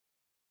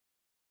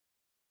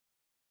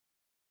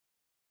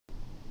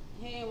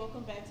and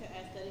welcome back to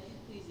Aesthetically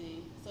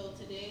Pleasing. So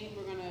today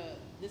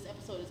this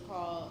episode is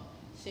called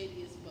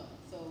Shady as Fuck.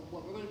 So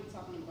what we're gonna be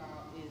talking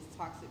about is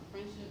toxic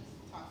friendships,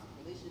 toxic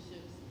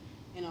relationships,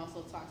 and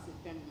also toxic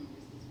family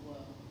members as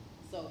well.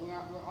 So we're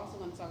also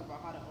gonna talk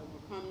about how to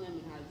overcome them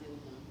and how to deal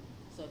with them.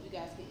 So if you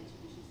guys can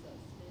introduce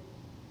yourselves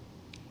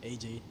today.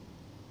 AJ.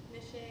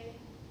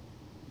 Nishay,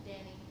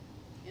 Danny.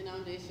 And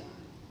I'm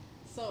Deshawn.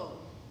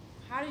 So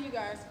how do you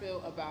guys feel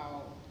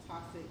about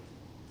toxic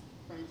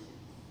friendships?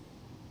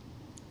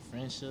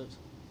 Friendships.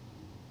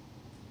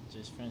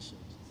 Just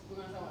friendships. We're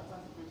gonna talk about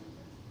toxic friendships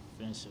first.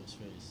 Friendships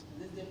first.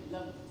 There's different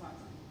levels of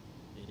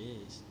toxic. It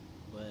is.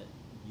 But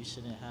you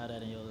shouldn't have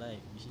that in your life.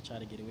 You should try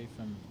to get away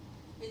from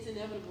it. It's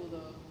inevitable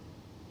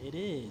though. It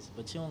is,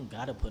 but you don't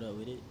gotta put up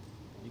with it.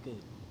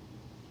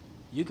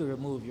 You could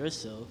remove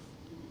yourself.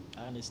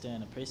 I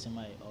understand a person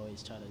might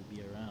always try to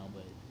be around,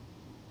 but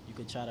you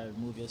could try to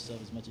remove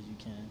yourself as much as you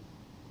can.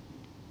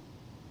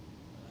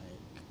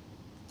 Like,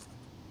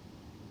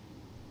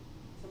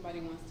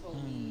 Somebody once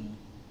told me.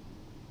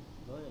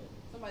 Go ahead.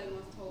 Somebody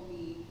once told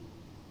me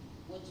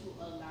what you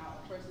allow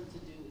a person to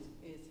do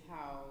is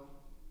how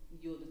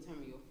you'll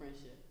determine your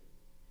friendship.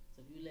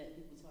 So if you let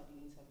people talk to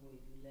you any type of way,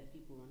 if you let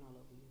people run all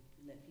over you, if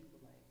you let people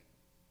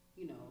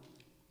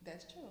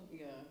That's true.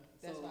 yeah.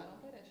 That's so, why I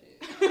don't play that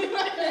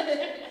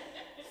shit.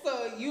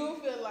 So you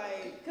feel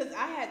like, cause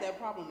I had that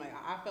problem. Like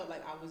I felt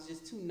like I was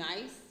just too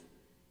nice,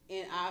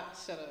 and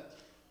shut up.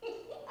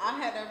 I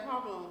had that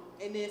problem,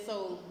 and then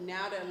so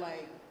now that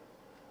like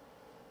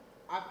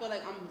I feel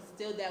like I'm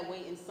still that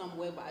way in some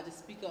way, but I just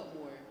speak up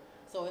more.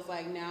 So it's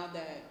like now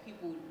that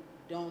people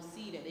don't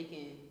see that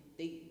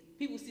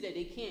people see that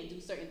they can't do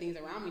certain things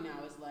around me now.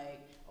 It's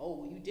like, oh,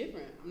 well, you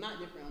different. I'm not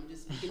different. I'm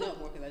just speaking up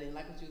more because I didn't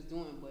like what you was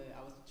doing, but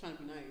I was trying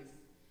to be nice.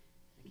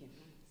 I can't be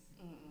nice.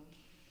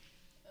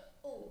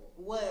 Oh,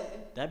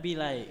 what? That'd be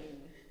like,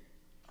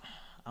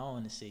 I don't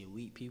want to say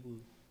weak people,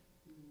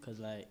 cause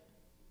like,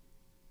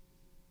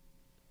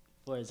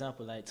 for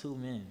example, like two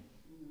men,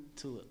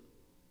 two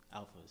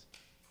alphas,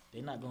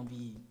 they're not gonna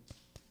be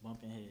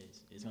bumping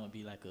heads. It's gonna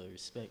be like a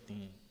respect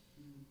thing.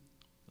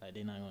 Like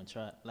they're not gonna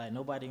try. Like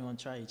nobody gonna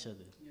try each other.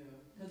 Yeah,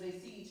 because they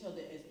see each other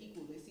as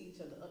equal. They see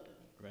each other up.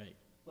 Right.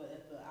 But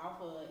if the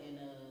alpha and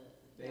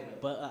Beta.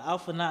 But an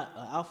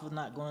alpha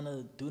not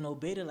gonna do no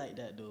beta like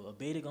that though. A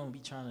beta gonna be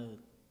trying to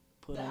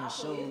put the on a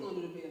alpha show. is gonna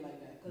do the beta like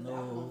that because the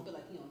alpha gonna feel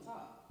like he on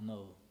top.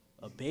 No,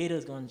 a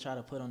beta's gonna try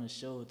to put on a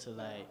show to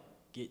like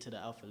get to the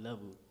alpha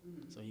level.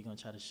 So he gonna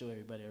try to show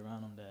everybody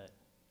around him that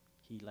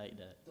he like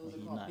that. Those when are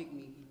he called not. pick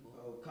me people.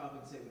 Oh,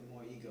 compensate with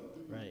more ego.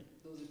 Right.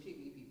 Those are pick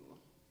me people.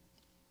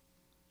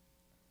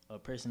 A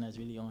person that's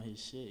really on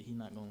his shit, he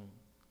not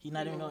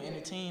even gonna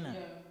entertain that.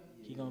 Yeah.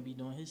 He gonna be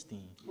doing his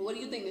thing. But what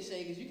do you think,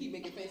 Nishay? Because you keep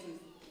making faces.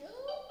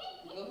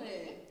 Go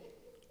ahead.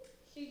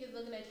 She just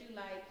looking at you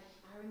like,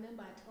 I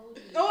remember I told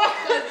you. Oh,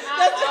 Because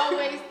I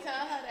always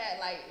tell her that,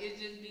 like, it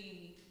just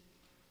be,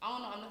 I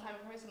don't know, I'm the type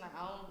of person, like,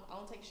 I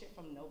don't take shit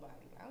from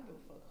nobody. I don't give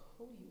a fuck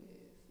who you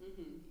is.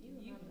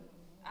 You,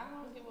 I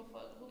don't give a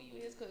fuck who you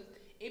is, because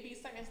it be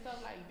certain stuff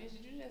like, bitch,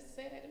 did you just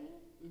say that to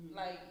me?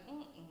 Like, I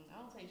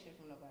don't take shit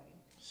from nobody.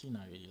 She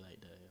not really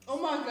like that. Yo. Oh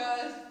my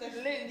gosh.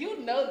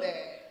 You know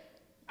that.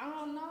 I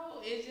don't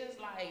know. It's just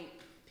like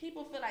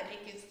people feel like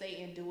they can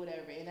stay and do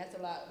whatever, and that's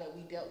a lot that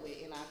we dealt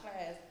with in our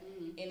class.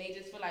 And they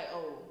just feel like,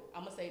 oh,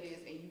 I'm gonna say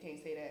this and you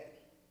can't say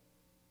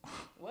that.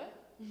 What?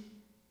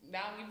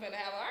 Now we finna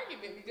have an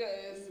argument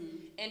because.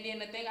 And then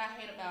the thing I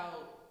hate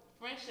about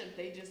friendships,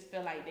 they just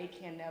feel like they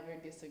can never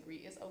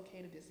disagree. It's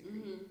okay to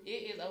disagree.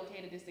 It is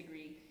okay to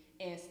disagree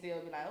and still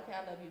be like, okay,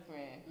 I love you,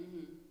 friend.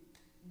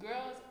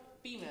 Girls,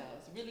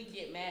 females really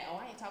get mad. Oh,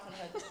 I ain't talking to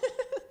her.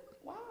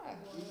 Why?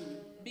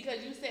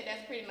 Because you said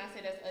that's pretty and I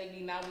said that's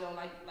ugly. Now we don't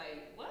like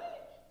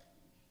what?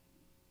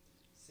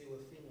 See,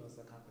 with females,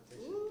 the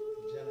competition,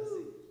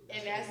 jealousy.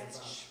 And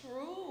that's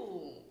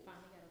true.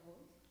 Finally got a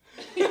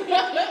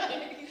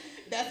voice.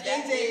 That's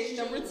That AJ is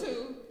number true.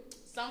 2.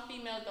 Some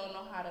females don't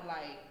know how to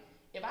like.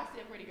 If I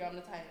see a pretty girl, I'm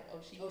the type. Oh,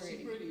 she Oh, pretty.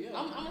 she pretty, yeah.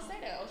 I'm gonna say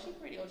that. Oh, she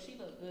pretty. Oh, she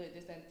look good.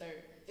 This and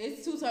third.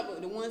 It's two type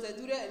of the ones that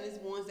do that, and it's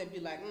ones that be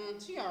like,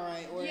 she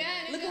alright, or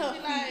Yeah, and look it at her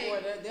just feet, be or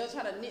like- they'll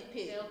try to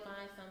nitpick. They'll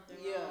find something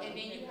Yeah. wrong. And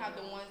then you have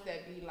the ones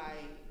that be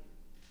like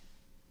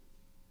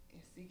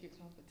in secret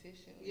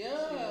competition. with Yeah,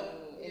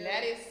 you. And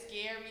yeah. that is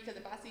scary because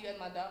if I see you as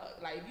my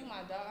dog, like if you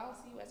my dog, I don't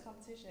see you as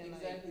competition.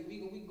 Exactly,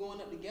 we going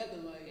up together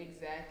like. Like,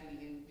 exactly.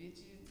 And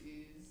bitches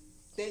is.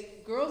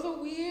 Girls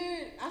are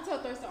weird. I tell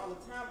Thurston all the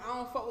time, I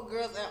don't fuck with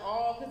girls at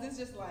all because it's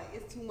just like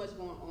it's too much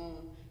going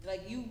on.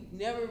 Like you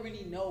never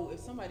really know if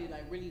somebody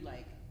really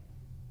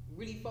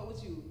fuck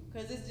with you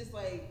because it's just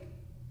like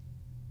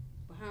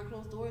behind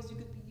closed doors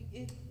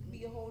it could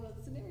be a whole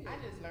other scenario. I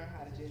just learned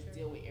how to just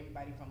deal with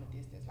everybody from a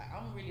distance. Like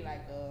I'm really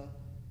like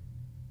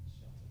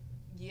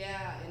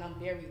and I'm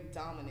very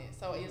dominant.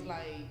 So it's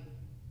like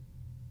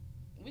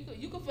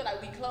you could feel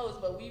like we close,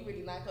 but we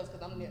really not close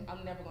because I'm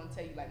never gonna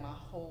tell you like my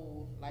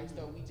whole life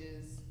story. We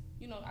just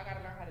I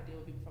gotta learn how to deal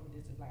with people from a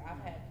distance. Like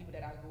I've had people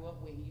that I grew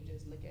up with, and you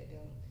just look at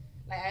them.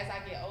 Like as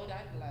I get older,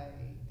 I be like,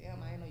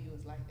 damn, I didn't know you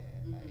was like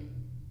that. Like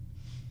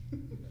This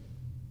is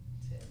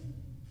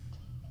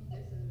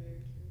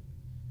very true.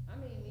 I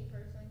mean, me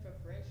personally, for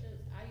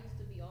friendships, I used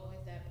to be always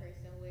that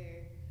person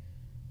where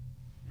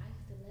I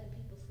used to let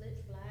people slip,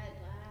 slide,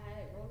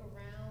 glide, roll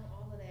around,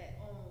 all of that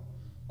on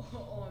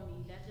on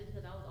me. That's just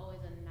because I was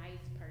always a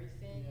nice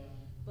person. Yeah.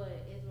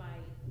 But it's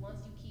like once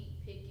you keep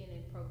picking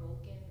and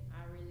provoking,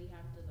 I really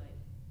have to like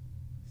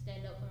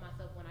stand up for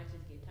myself when I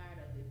just get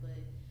tired of it. But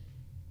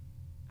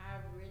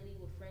I really,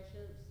 with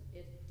friendships,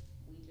 if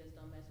we just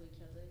don't mess with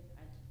each other,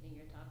 and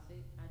you're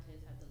toxic, I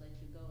just have to let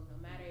you go. No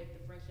matter if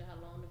the friendship,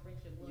 how long the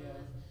friendship was, Yeah.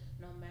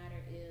 no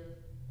matter if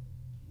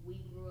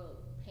we grew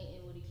up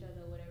painting with each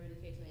other, whatever the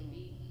case may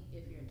be.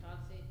 If you're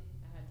toxic,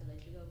 I have to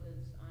let you go because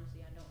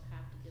honestly, I don't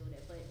have to deal with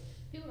it. But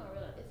people don't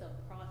realize it's a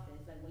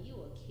process. Like when you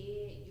a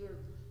kid, you're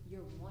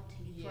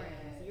wanting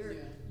friends.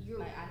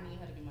 You're like I need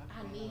her to be my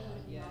I friend. need her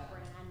to be my Yeah.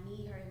 friend. I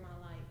need her in my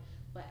life.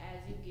 But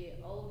as you get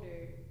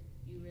older,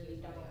 you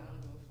really Just don't. like, I don't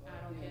give a fuck. I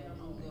don't care Yeah,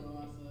 no I'm good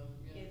more. with myself.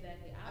 Yeah.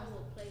 Exactly. I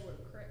will play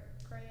with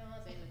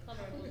crayons and the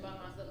coloring book by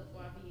myself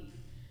before I be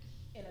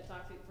in a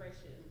toxic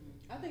friendship.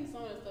 I think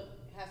some of the stuff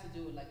has to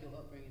do with like your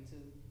upbringing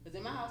too. Cause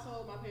in my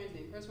household, my parents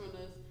didn't curse on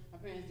us. My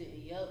parents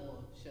didn't yell.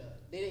 Well,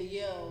 shut. They didn't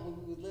yell when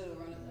we was little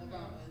around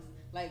us.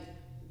 Like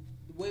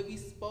the way we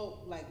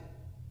spoke, like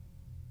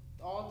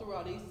all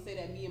throughout, they used to say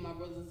that me and my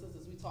brothers and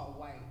sisters we talk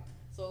white.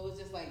 So it was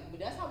just like, but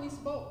that's how we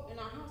spoke in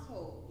our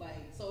household.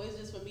 Like, so it's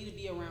just for me to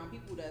be around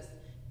people that's,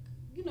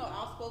 you know,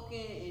 outspoken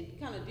and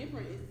kind of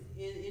different.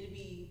 It'd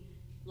be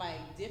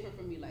like different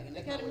for me. Like in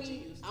the That's not what academy,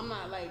 you used to. I'm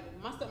not like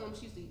my stepmom.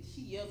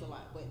 She yells a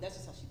lot, but that's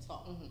just how she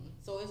talks.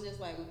 So it's just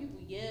like when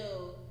people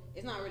yell,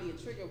 it's not really a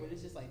trigger, but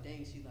it's just like,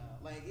 dang, she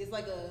loud. Like it's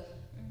like a,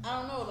 I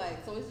don't know,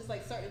 like so it's just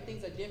like certain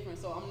things are different.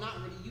 So I'm not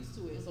really used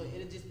to it. So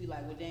it'll just be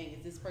like, well, dang,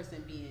 is this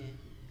person being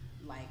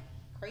like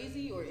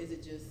crazy or is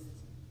it just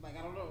like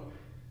I don't know.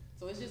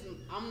 So it's just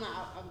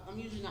I'm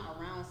usually not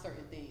around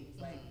certain things.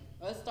 Like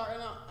us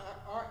starting out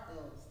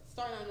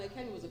starting out in the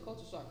academy was a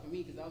culture shock for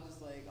me because I was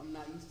just like I'm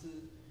not used to.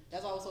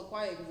 That's why I was so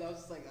quiet because I was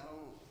just like I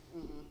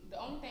don't. The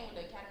only thing with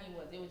the academy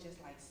was it was just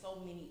like so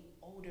many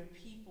older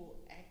people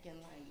acting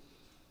like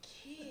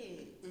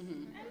kids,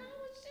 and I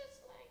was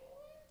just like,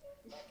 what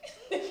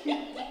the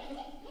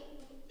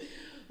fuck?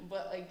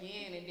 But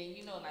again, and then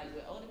you know, like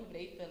with older people,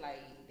 they feel like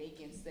they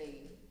can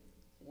say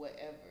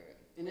whatever,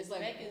 And it's like,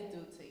 respect is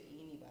due to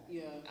anybody.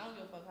 Yeah. I don't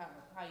give a fuck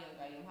how young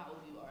I am, how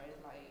old you are. It's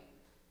like,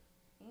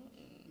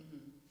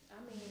 I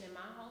mean, in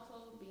my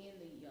household, being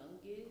the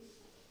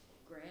youngest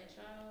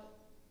grandchild,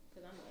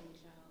 because I'm the only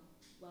child.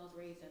 Well, I was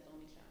raised as the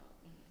only child.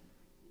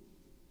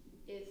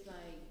 It's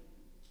like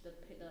the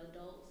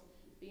adults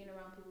being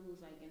around people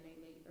who's like in their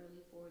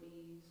early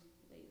 40s,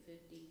 late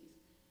 50s.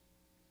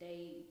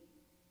 They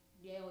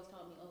always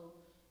taught me, oh,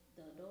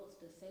 the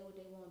adults to say what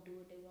they want, do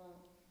what they want.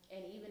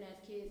 And even as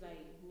kids,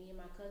 like me and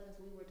my cousins,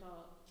 we were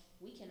taught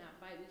we cannot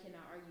fight, we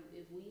cannot argue.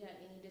 If we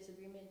had any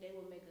disagreement, they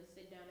would make us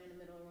sit down in the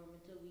middle of the room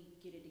until we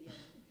get it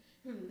together.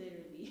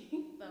 Literally.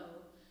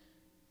 So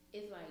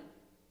it's like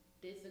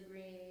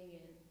disagreeing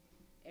and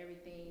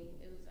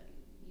everything. It was like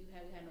we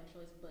had no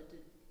choice but to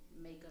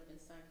make up in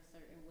certain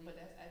ways. but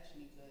that's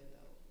actually good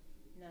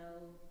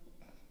though.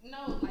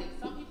 No, Like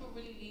some people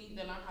really need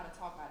to learn how to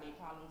talk out their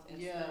problems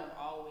instead of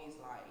always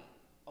like,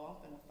 oh, I'm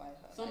finna fight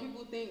her. Some like,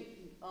 people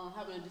think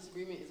having a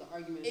disagreement is an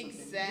argument. Or something.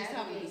 Exactly. Just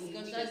having a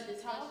discussion.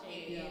 Just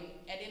talking. Yeah. And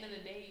at the end of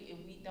the day, if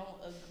we don't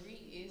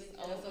agree, it's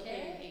That's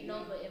okay.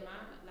 No, but in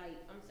my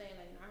I'm saying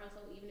like in our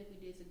household, even if we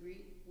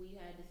disagree, we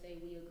had to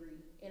say we agree,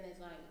 and it's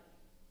like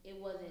it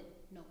wasn't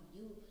no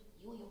you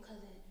and your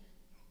cousin.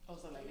 Oh,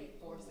 so like they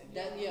forcing.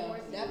 That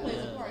forcing that you.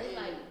 plays a part It's in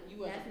like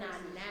you as that's a not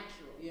person.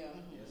 natural. Yeah.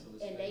 Yeah, so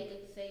it's And fair. they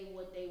could say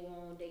what they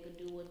want, they could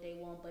do what they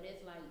want, but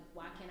it's like,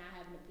 why can't I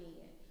have an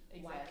opinion?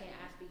 Why Exactly. can't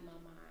I speak my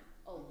mind?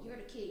 Oh, you're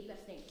the kid, you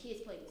gotta stay in the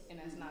kid's place. And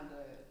that's not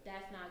good.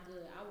 That's not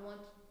good. I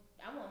want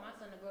my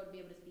son to grow to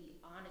be able to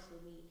be honest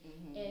with me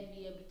and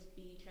be able to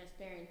be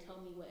transparent, tell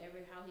me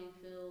how he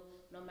feel,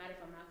 no matter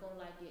if I'm not gonna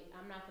like it.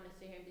 I'm not gonna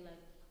sit here and be like,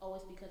 oh,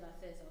 it's because I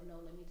said so. No,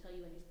 let me tell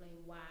you and explain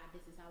why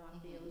this is how I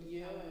feel, this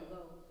is how I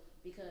go.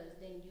 Because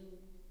then you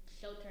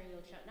sheltering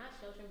your child, not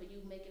sheltering, but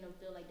you making them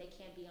feel like they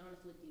can't be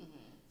honest with you.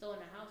 So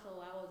in the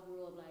household, I always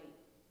grew up like,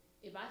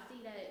 if I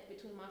see that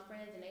between my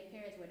friends and their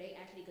parents where they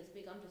actually could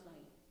speak, I'm just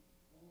like,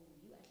 whoa,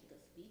 you actually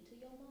could speak to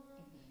your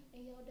mom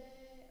and your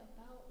dad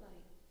about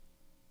like,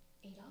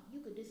 and you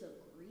could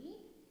disagree?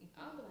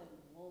 I'll be like,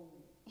 whoa,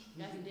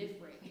 that's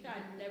different.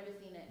 I've never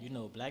seen that. You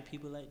know black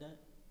people like that?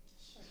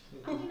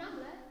 I mean, I'm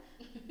black.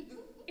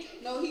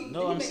 No, I'm making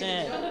a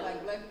saying- joke,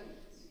 like black people.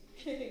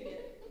 Yeah,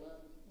 well,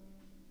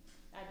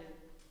 I do.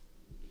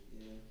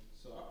 Yeah.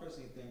 So I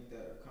personally think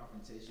that a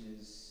confrontation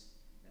is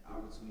an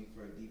opportunity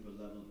for a deeper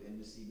level of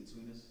intimacy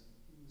between us.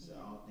 So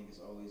I don't think it's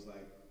always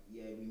like,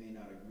 yeah, we may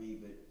not agree,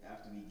 but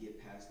after we get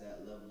past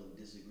that level of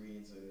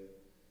disagreement or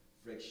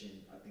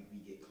friction, I think we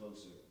get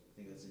closer. I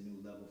think that's a new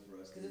level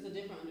for us. Because it's a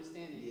different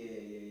understanding.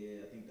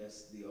 Yeah. I think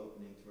that's the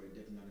opening for a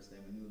different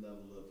understanding, a new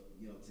level of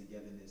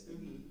togetherness that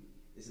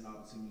it's an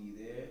opportunity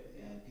there,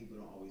 and people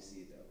don't always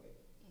see it that way.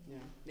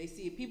 Yeah, they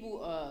see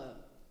people.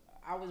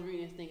 I was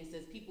reading this thing. It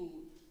says people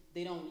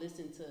they don't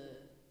listen to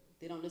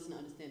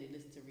understand. They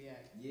listen to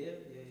react. Yeah.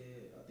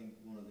 I think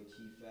one of the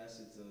key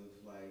facets of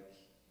like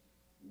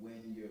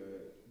when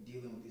you're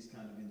dealing with these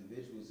kind of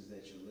individuals is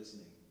that you're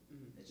listening,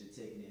 that you're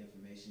taking the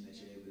information, that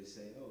you're able to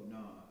say, oh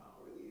no, I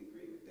don't really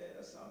agree with that.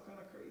 That sounds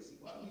kind of crazy.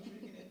 Why are we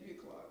drinking at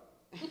 3:00?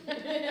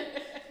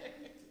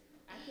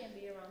 I can't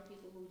be around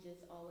people who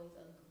just always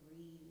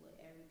agree with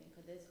everything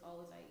because it's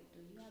always like,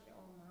 do you have your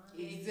own mind?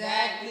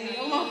 Exactly.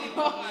 Oh my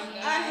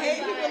God. I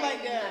hate people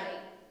like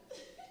that.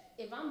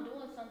 If I'm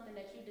doing something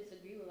that you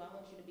disagree with, I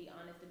want you to be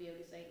honest to be able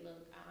to say,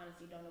 look, I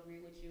honestly don't agree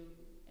with you,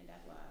 and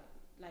that's why.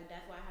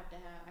 That's why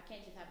I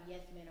can't just have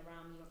yes men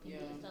around me or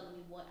people just telling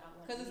me what I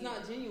want. Because it's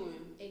not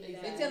genuine. Exactly.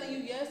 They're telling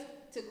you yes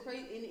to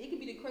crazy, and it could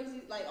be the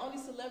crazy, like all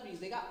these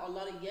celebrities, they got a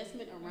lot of yes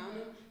men around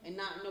them, and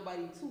not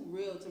nobody too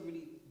real to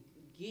really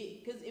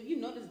get. Because if you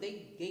notice,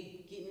 they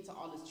get into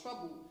all this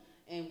trouble,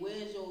 and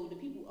where's the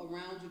people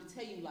around you to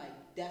tell you like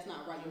that's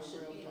not right, you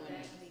shouldn't be doing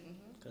that.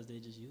 Because they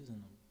just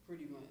using them.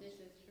 Pretty much.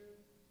 This is true.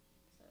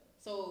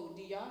 So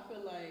do y'all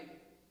feel like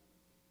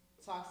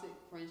toxic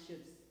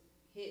friendships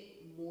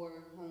hit more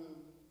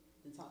home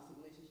than toxic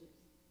relationships?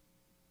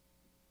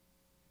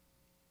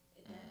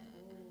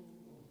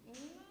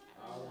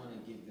 I want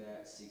to give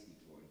that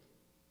 60-40.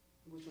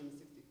 Which one is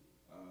 60?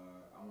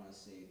 I want to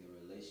say the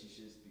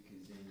relationships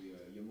because then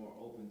you're more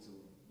open to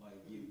them.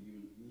 Like you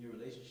in your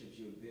relationships,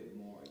 you're a bit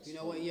more exposed. You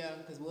know what? Yeah,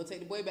 because we'll take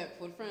the boy back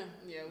before the friend.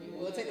 Yeah,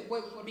 We'll take the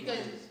boy before the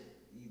Because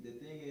friend. the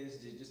thing is,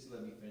 just to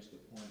let me finish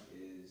the point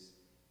is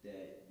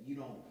that you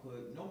don't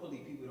put,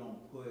 normally people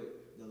don't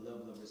put the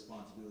level of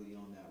responsibility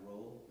on that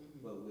role,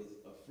 but with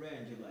a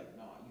friend, you're like,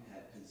 no, you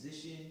had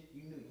position,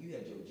 you knew you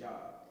had your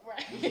job.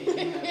 Right.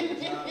 You had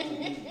a job to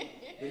do.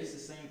 But it's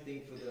the same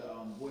thing for the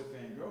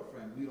boyfriend and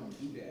girlfriend. We don't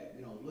do that.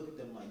 We don't look at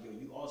them like, yo,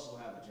 you also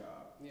have a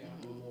job. Yeah.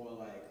 We're more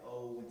like,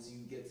 oh, once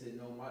you get to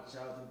know my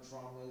childhood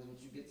traumas, once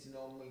you get to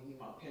know me,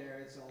 my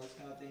parents, and all those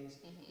kind of things,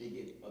 they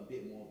get a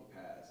bit more of a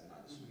pass, and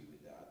I disagree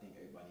with that. I think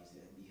everybody needs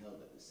to be held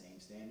at the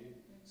same standard,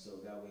 so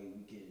that way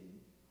we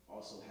can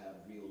also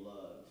have real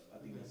love.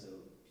 I think that's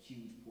a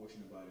huge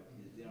portion about it,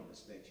 because if they don't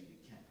respect you, they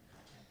can't be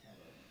hard.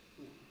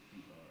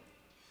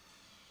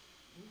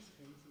 That's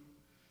crazy.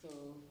 So,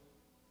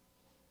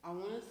 I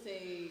want to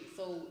say,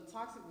 so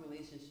toxic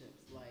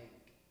relationships, like,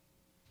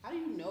 how do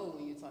you know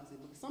when you're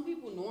toxic? Because some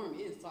people norm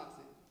is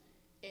toxic.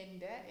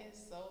 And that is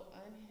so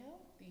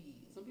unhealthy.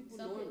 Some people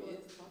norm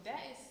is toxic.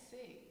 That is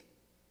sick.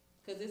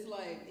 Because it's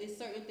like, it's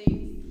certain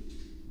things.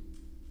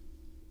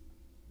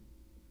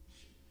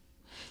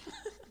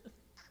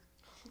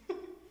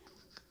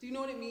 Do you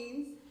know what it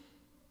means?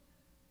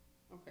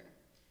 Okay.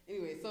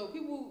 Anyway, so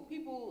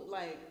people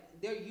like,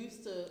 they're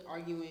used to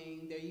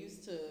arguing. They're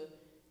used to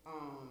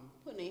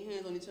putting their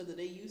hands on each other.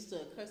 They used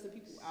to cussing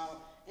people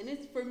out. And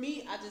it's, for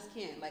me, I just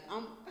can't. Like,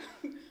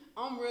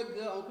 I'm real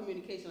good on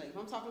communication. Like, if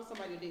I'm talking to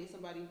somebody or dating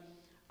somebody,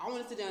 I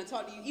want to sit down and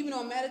talk to you. Even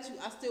though I'm mad at you,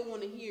 I still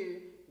want to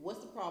hear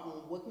what's the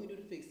problem, what can we do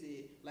to fix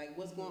it, like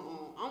what's going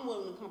on. I'm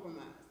willing to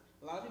compromise.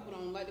 A lot of people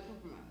don't like to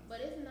compromise.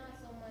 But it's not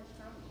so much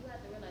you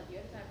have to realize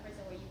you're the type of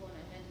person where you want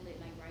to handle it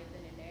like right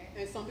then and there.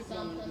 And some people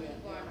don't want to do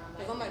that. Are not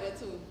Because I'm like that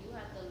too. You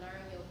have to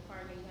learn your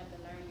partner, you have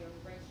to learn your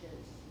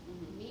friendships.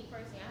 Me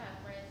personally, I have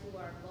friends who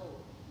are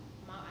both.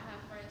 I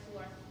have friends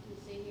who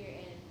sit here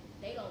and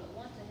they don't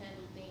want to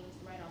handle things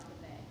right off the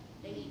bat.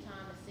 They need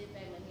time to sit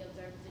back, let me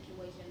observe the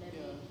situation, let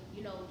me,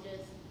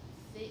 just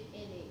sit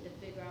in it to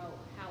figure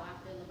out how I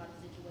feel about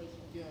the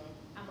situation. Yeah.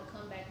 I'm gonna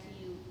come back to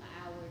you an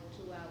hour,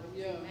 2 hours.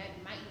 Yeah.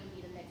 Might even be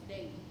the next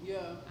day.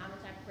 Yeah. I'm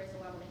the type of person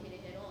where I want to hit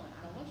it head on. I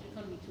don't want you to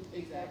come to me 2,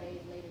 3, 4 Exactly.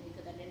 days later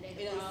because at the end of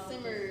the day, It done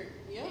simmered.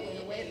 Yeah.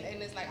 And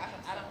it's like, I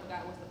don't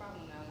forgot what's the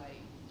problem now.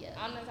 Like, Yeah.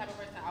 I'm the type of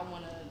person I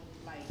want to,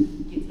 like,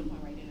 get to the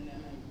point right then and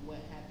there. Like,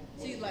 what happened?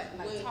 See, like,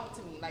 what- talk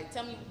to me. Like,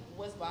 tell me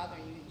what's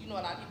bothering you. You know,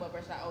 a lot of people are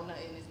like, oh,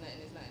 nothing, it's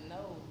nothing, it's nothing.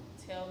 No,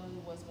 tell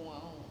me what's going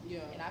on.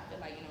 Yeah. And I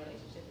feel like in a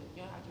relationship, if you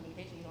don't have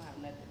communication, you don't have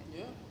nothing.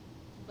 Yeah.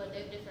 But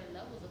there's different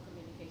levels of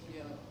communication.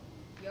 Yeah.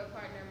 Your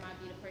partner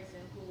might be the person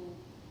who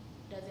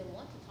doesn't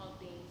want to talk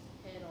things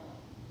head on.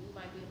 You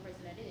might be the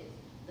person that is.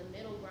 The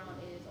middle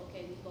ground is,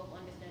 okay, we both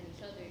understand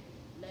each other.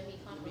 Let me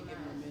Let me give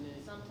him a compromise.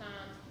 minute.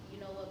 Sometimes, you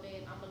know what,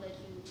 babe, I'm gonna let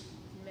you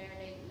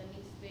marinate. Let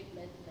me speak.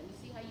 Let me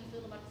see how you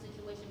feel about the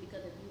situation,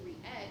 because if you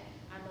react,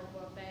 I know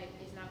for a fact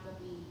it's not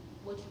gonna be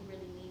what you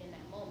really need in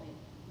that moment.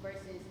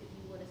 Versus if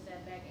you would have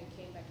sat back and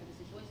came back to the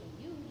situation,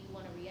 you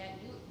want to react.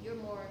 You're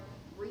more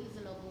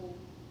reasonable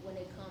when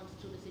it comes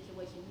to the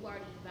situation. You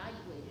already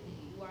evaluated it.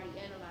 You already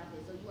analyzed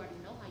it, so you already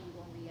know how you're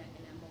gonna react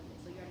in that moment.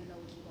 So you already know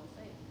what you're gonna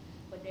say.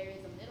 But there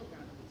is a middle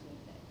ground in between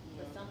that.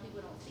 But Yeah. some people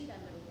don't see that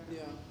middle ground.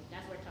 Yeah.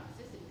 That's where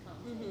toxicity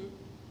comes. Mhm.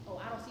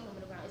 Oh, I don't see no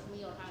middle ground. It's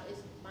me or the highway.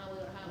 It's my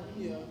way or the highway.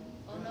 Yeah.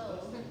 Oh no.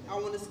 I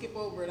want to skip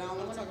over it. I don't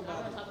want to talk I about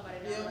want it. to talk about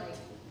it now. Yeah. Like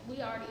we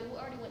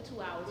already went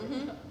 2 hours.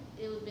 Mhm.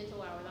 It was been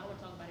 2 hours. I want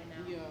to talk about it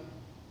now. Yeah.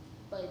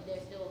 But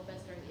there's still a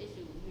festering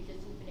issue. You're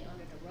just sweeping it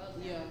under the rug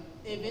now. Yeah.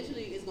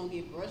 Eventually, it's gonna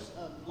get brushed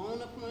up,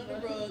 blown up under the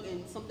rug,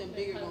 and something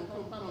bigger gonna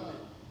come from it.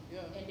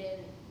 Yeah. And then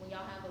when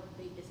y'all have a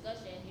big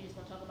discussion, you're just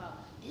gonna talk about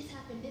this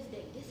happened this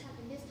day, this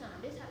happened this time,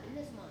 this happened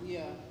this month.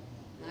 Yeah.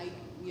 Like,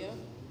 yeah.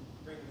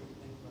 Bring those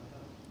things back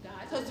up.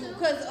 Guys, Cause, do too.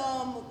 cause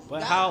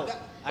But God- how?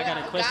 God- I got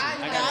a question.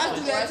 I guys got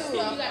a do question. that Brush too.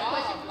 stuff You got a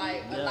question off. for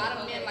Like me? a lot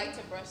of Yeah. men like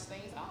to brush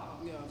things off.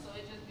 Yeah. So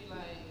it just be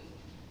like.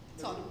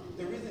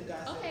 The reason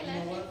guys say, Okay, you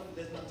know let's- what,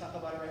 let's not talk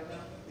about it right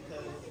now,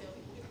 because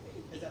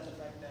is that the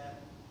fact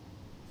that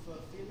for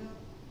a female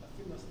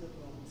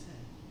sleeping on 10,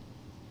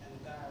 and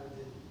the guy would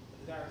say,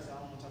 I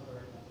don't want to talk about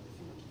it right now, but the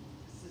female keeps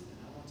consistent,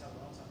 I don't want to talk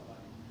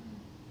about it.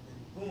 And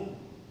boom,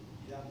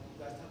 you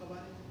guys talk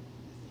about it,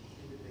 it's a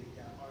heated debate, you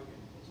got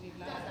arguing. We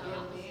That's like the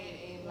men opposite.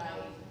 and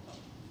like.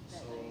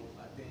 So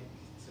I think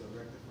to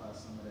rectify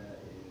some of that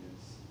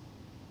is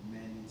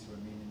men need to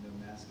remain in their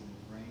masculine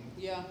frame.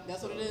 Yeah,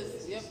 that's what it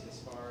is. Yep. As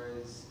far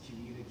as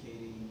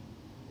communicating,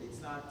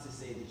 it's not to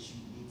say that you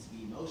need to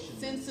be emotional.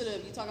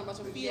 Sensitive. You talking about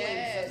your feelings.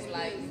 Yes, That's what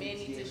it like is. men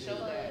need to show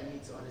that. You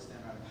need to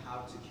understand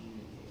how to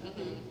communicate.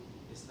 Mhm.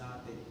 It's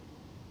not that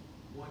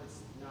one,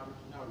 it's not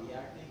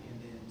reacting, and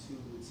then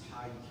two, it's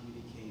how you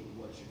communicate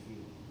what you're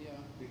feeling. Yeah.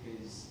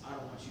 Because I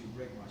don't want you to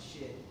break my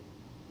shit.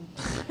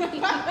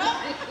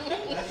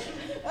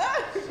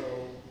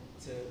 So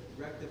to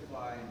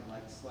rectify and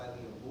like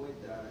slightly avoid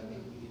that, I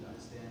think we need to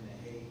understand that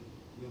hey,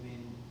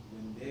 women,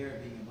 when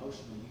they're being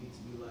emotional, you need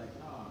to be like,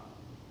 nah,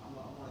 I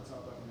want to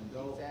talk like an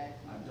adult.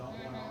 Exactly. I don't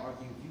want to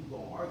argue. If you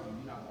gonna argue,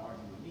 you're not gonna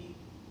argue with me.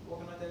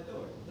 Walking out that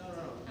door. No.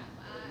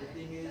 The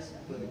thing is,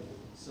 but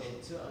so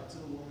to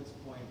the woman's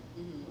point,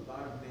 Mhm. a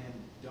lot of men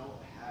don't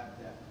have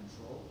that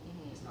control.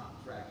 Mhm. It's not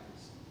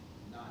practice,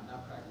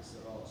 not practice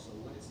at all. So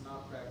when it's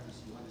not practice,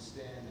 you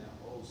understand that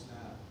oh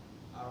snap,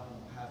 I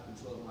don't have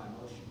control of my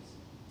emotions.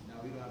 Now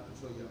we don't have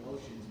control of your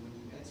emotions. When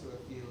you enter a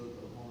field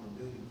of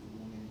vulnerability with a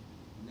woman,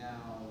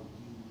 now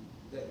you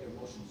let your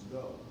emotions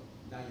go.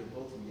 Now you're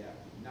both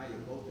reacting. Now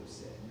you're both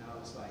upset. Now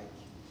it's like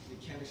the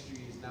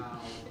chemistry is now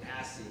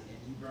acid and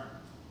you burn.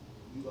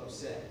 You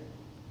upset.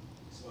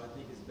 So I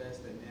think it's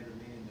best that men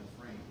remain in their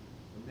frame.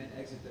 When men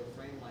exit their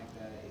frame like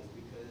that, it's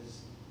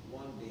because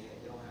one, they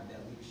don't have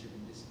that leadership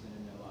and discipline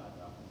in their life.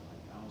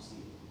 I don't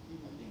see it.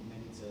 I think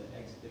men need to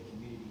exit their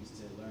communities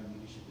to learn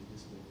leadership and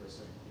discipline for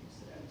certain things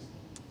to that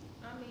extent.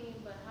 I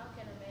mean, but how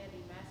can a man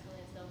be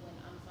masculine and stuff when,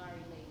 I'm sorry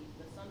ladies,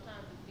 but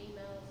sometimes with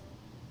females,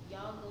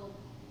 y'all go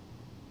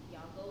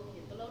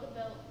hit below the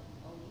belt,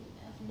 oh you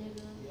F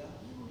nigga, Yeah.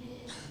 you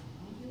this,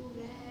 you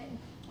that,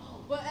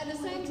 oh. But at the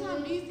same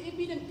time,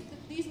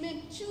 these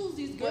men choose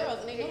these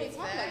girls and they know they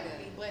talk like that.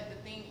 Exactly. But the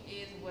thing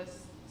is,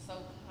 what's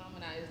so common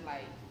now is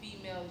like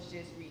females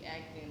just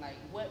reacting. Like,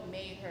 what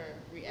made her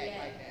react Yeah.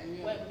 like that?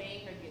 Yeah. What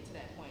made her get to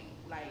that point?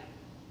 Like,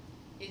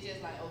 it's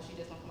just like, oh, she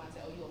just gonna come out and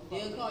say, oh, you a fuck.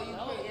 They'll call you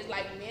No, crazy. it's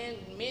like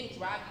men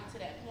drive you to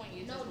that point.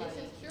 It's No, just this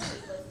like, is true,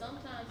 but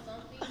sometimes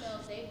some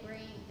females, they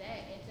bring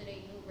that into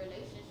their new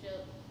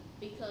relationship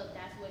because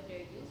that's what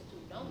they're used to.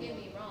 Don't get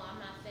me wrong, I'm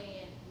not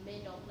saying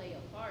men don't play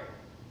a part,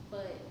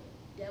 but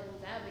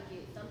devil's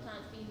advocate,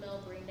 sometimes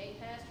females bring their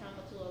past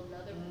trauma to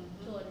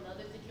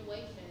another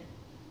situation.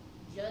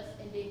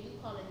 And then you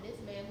calling this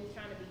man who's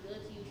trying to be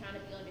good to you, trying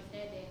to be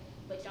understanding,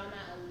 but y'all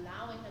not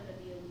allowing him to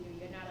be a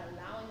leader. You're not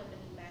allowing him to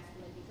be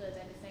masculine because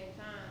at the same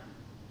time,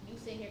 you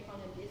sit here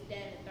calling this,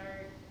 that, and the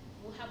third.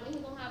 When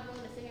he gonna have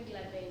room to sit here and be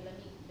like, babe,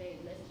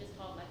 let's just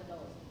talk like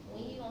adults.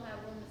 When he gonna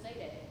have room to say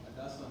that? I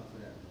got something for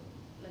that though.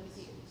 Let me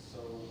see it. So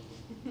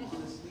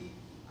honestly,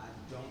 I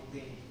don't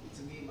think,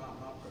 to me, my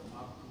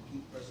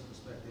complete personal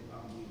perspective,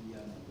 I don't believe we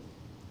have nothing.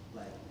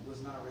 Like,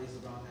 was not raised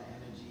around that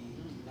energy.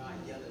 Do not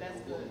yell at that's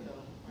the good woman.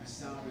 though. You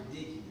sound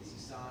ridiculous.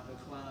 You sound a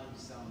clown. You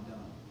sound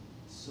dumb.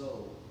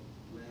 So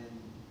when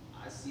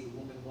I see a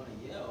woman want to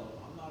yell,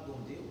 I'm not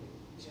gonna deal with it.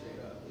 Straight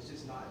up, it's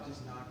just not good.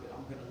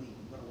 I'm gonna leave.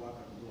 I'm gonna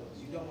walk out the door.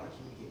 'Cause you don't want to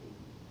communicate with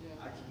me.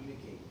 Yeah. I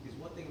communicate. Because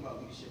one thing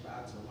about leadership,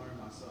 I had to learn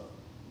myself.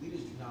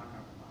 Leaders do not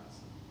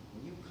compromise.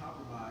 When you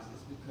compromise,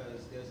 it's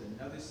because there's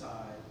another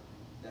side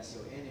that's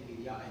your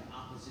enemy. Y'all in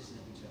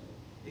opposition of each other.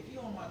 If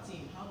you're on my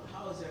team, how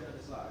is there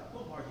another side?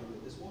 Don't argue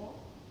with this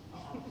wall.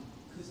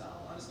 Because I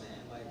don't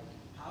understand. Like,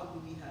 how do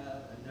we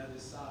have another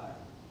side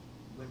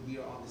when we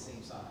are on the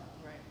same side?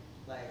 Right.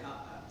 Like,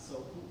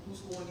 so who's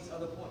scoring these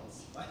other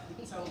points? Like,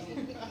 tell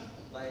me.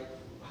 Like,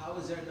 how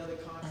is there another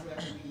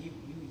contract where you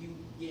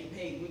getting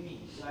paid with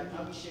me? Like,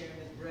 I'll be sharing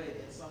this bread,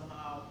 and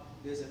somehow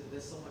there's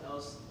someone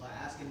else like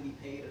asking to be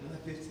paid another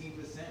 15%.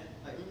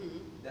 Like,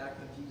 that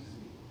confuses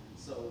me.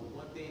 So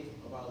one thing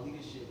about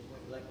leadership,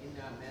 like in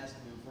that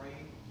masculine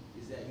frame,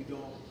 is that you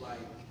don't like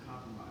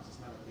compromise.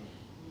 It's not a thing.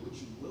 What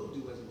you will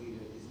do as a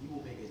leader is you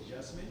will make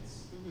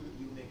adjustments.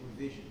 You will make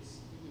revisions.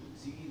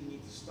 So you either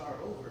need to start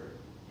over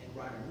and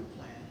write a new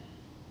plan,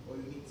 or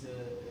you need to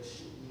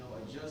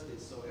adjust it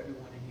so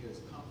everyone in here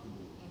is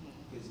comfortable.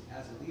 Because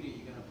as a leader,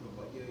 you're gonna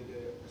provide.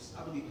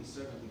 I believe in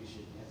servant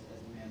leadership as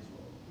the man's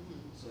role.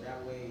 So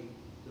that way,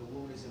 the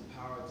woman is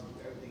empowered to do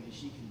everything that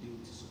she can do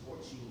to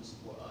support you and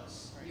support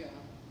us. Yeah.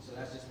 So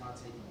that's just my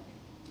take on it.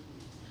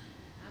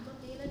 I'm a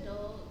being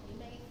adult, you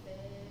make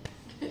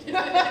sense.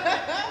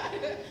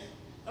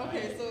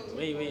 Okay, so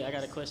Wait, I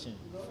got a question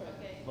Go ahead.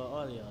 Okay. for all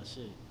of y'all.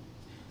 Shit.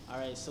 All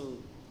right, so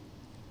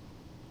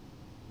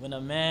when a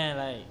man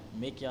like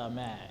make y'all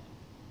mad,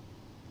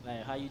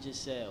 like how you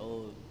just said,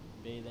 oh,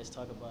 babe, let's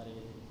talk about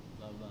it,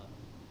 blah blah.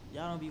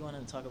 Y'all don't be wanting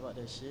to talk about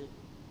that shit.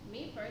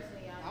 Me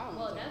personally, I I don't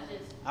well, think- that's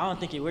just. I don't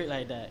think it worked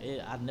like that.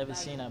 I've never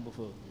Like, seen that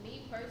before.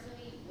 Me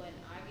personally, when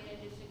I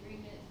get in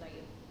disagreements, like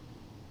if,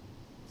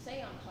 say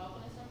I'm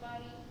talking to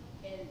somebody,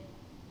 and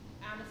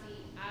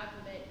honestly, I've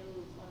met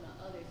dudes on the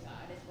other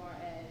side as far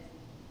as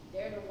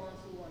they're the ones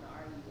who want to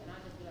argue, and I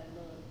just be like,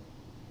 look,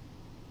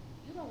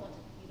 you don't want to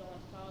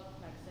talk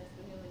like a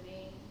sensible human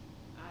being.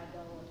 I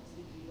don't want to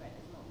speak to you at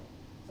this moment.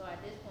 So at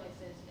this point,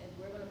 since if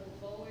we're gonna move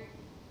forward,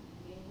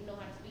 and you know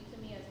how to speak to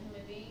me as a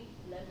human being,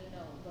 let me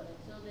know. But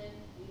until then,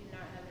 we're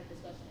not having a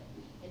discussion.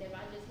 And if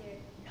I just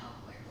hear, no,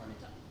 we're gonna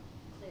talk,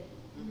 click,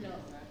 no,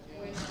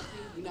 we're not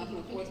speaking. You're not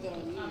gonna force that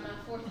on me. I'm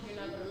not forced. You're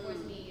not gonna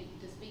force me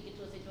to speak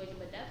into a situation,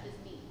 but that's just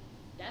me.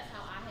 That's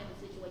how I handle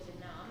situations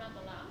now. I'm not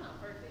gonna lie. I'm not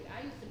perfect.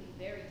 I used to be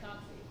very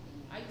toxic.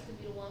 I used to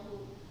be the one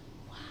who,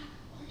 why?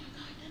 Oh my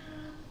God, no, no,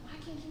 no. Why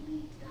can't you be?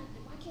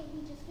 Why can't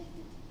we just fix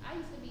it? I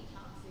used to be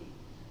toxic,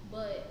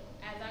 but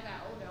as I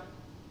got older,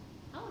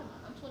 how old am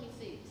I? I'm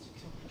 26.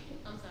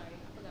 I'm sorry,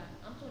 I forgot.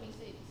 I'm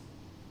 26.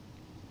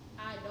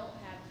 I don't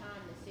have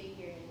time to sit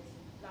here and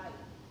like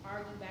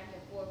argue back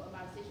and forth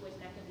about a situation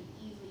that can be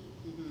easily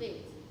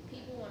fixed.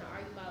 People want to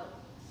argue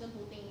about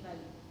simple things like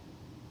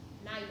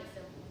not even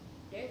simple.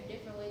 There's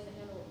different ways to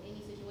handle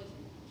any situation.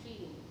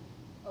 Cheating.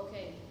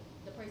 Okay,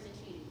 the person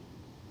cheated.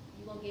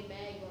 You gonna get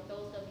mad, you gonna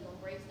throw stuff, you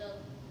gonna break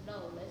stuff.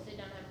 No, let's sit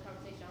down and have a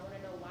conversation. I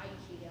wanna know why you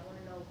cheated. I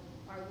wanna know,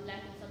 are you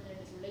lacking something in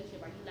this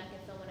relationship? Are you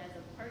lacking someone as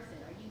a person?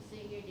 Are you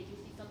sitting here, did you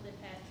see something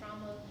past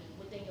trauma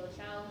within your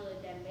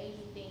childhood that made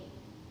you think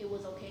it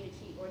was okay to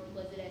cheat? Or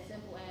was it as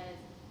simple as,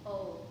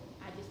 oh,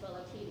 I just felt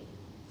like cheating?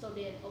 So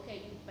then,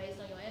 okay, based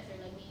on your answer,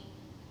 let me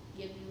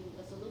give you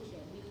a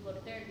solution. We could go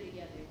to therapy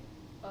together.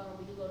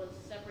 We could go to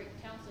separate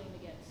counseling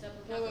together.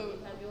 Separate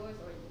counseling, you have yours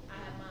or I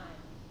have mine.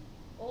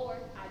 Or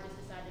I just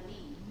decide to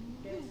leave.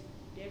 There's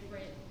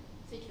different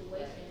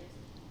situations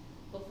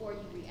before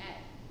you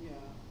react. Yeah,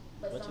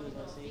 But What some you was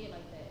people gonna don't say? see it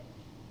like that.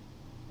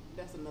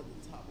 that's another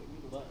topic. We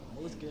gonna But talk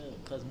about most that. girls,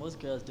 cause most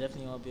girls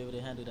definitely won't be able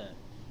to handle that.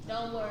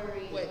 Don't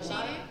worry. What, A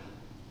lot of-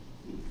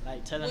 cheating?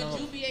 Like telling Would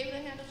them, you be able to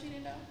handle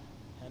cheating though?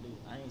 handle.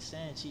 I ain't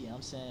saying cheating.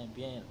 I'm saying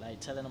being like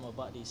telling them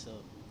about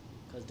themselves,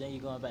 cause then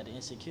you're going back to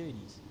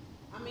insecurities.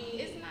 I mean,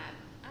 It's not.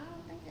 I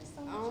don't think it's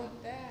so I much don't-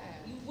 of that.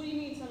 What do you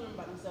mean telling them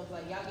about themselves?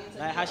 Like y'all get into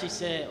Like how she argument?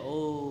 said,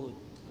 oh,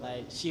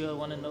 like she would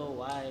want to know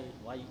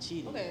why you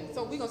cheated. Okay,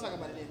 so we gonna talk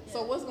about it then.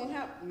 So what's gonna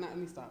happen? Nah, let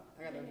me stop.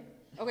 I gotta.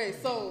 Okay,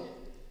 so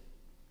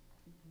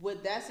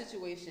with that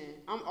situation,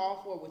 I'm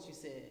all for what you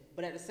said,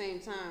 but at the same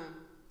time,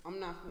 I'm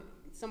not.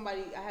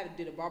 Somebody I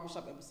did a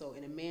barbershop episode,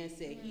 and a man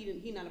said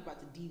he not about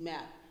to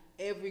demap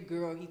every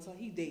girl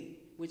he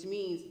date, which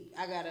means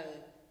I gotta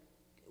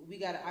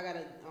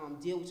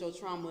deal with your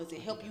traumas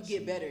and help you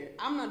get better.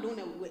 I'm not doing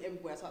that with every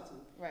boy I talk to,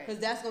 Right.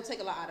 Because that's gonna take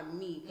a lot out of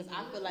me. Because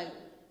I feel like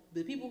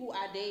the people who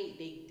I date,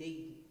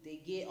 they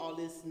get all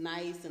this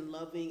nice and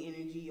loving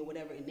energy or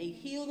whatever, and they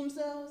heal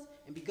themselves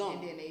and be gone.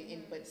 And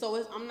then but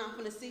So I'm not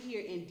gonna sit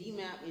here and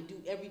demap and do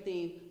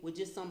everything with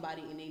just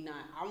somebody and they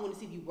not. I want to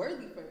see if you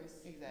worthy first.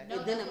 exactly.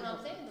 No, And then that's what I'm-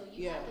 I'm saying though.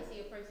 You yeah. have to see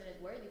a person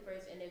as worthy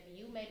first, and if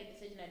you made a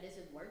decision that this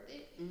is worth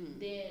it, Mhm.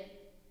 then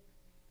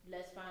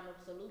let's find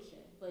a solution.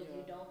 But if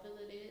you Yeah. don't feel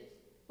it is,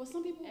 But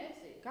some people,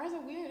 exit. guys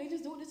are weird. They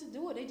just do it just to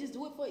do it. They just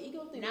do it for an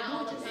ego thing. They Not do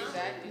all it the just- time.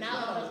 Exactly. Not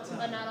all the,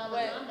 but not all the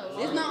But time though.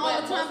 It's not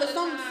all the time, most but of the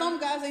time, some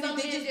guys some they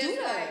men just do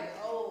that. like,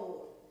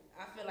 oh,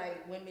 I feel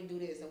like women do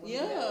this and women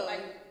do Yeah. that.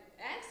 Like,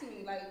 ask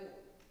me, like,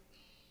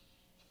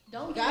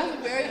 Don't Guys get are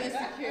me very wrong.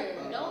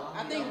 insecure. Don't.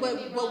 I think, don't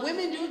get me but wrong,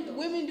 women understand do. though.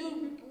 Women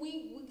do.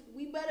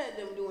 We better at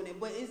them doing it.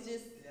 But it's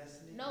just.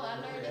 No,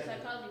 I learned in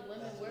psychology. Women,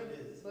 That's what it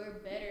is. we're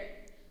better.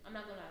 I'm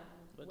not gonna lie.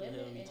 What the hell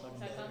Women we in talking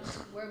psychology,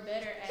 we're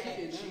better at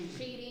Cheating.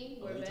 cheating.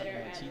 Oh, We're we better talking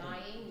about at cheating.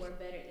 lying. We're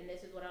better, and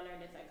this is what I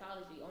learned in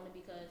psychology. Only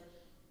because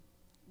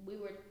we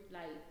were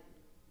like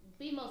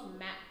females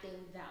map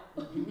things out,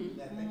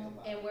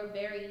 and we're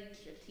very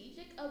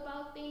strategic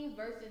about things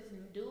versus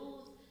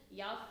dudes.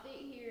 Y'all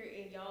sit here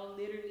and y'all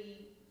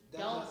literally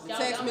don't.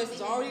 Text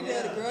message already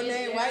there. The girl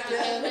name right She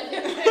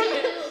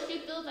there. she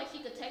feels like she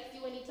could text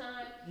you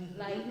anytime.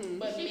 Like,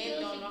 but she men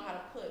feels don't she- know how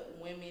to put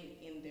women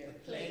in their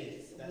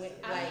place. That's When,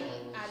 the like,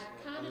 I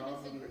kind of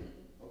Allow me- disagree.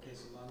 Okay,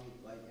 so let me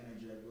like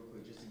interject real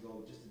quick, just to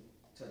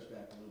touch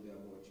back a little bit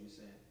on what you were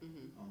saying.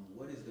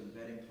 What is the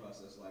vetting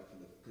process like for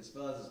because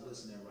fellas is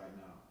listening right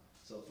now.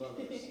 So fellas,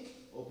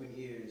 open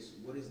ears.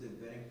 What is the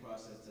vetting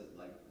process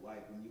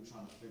like when you're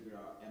trying to figure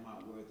out, am I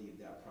worthy of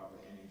that proper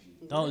energy?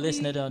 Don't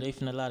listen to them. They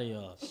finna lie to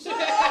y'all.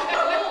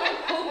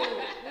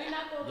 We're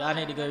not gonna Y'all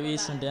need to go read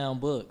some damn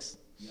books.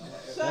 You know,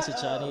 That's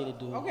what y'all need to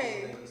do.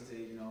 Okay. Ladies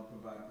to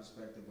provide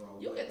perspective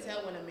on. you what can that-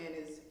 tell when a man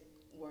is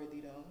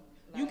worthy, though.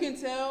 You Like,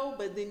 can tell,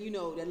 but then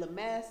that little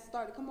mask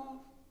start to come off,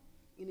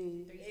 and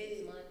then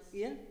 3-6 months.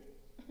 yeah.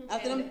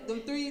 After them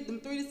 3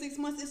 to 6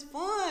 months, it's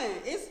fun.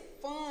 It's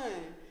fun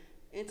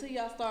until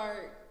y'all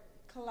start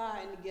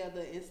colliding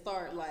together and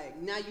start like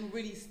now you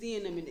really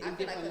seeing them in I feel like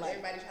different light.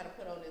 everybody try to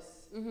put on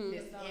this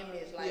this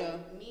image. Like Yeah.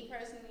 me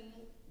personally,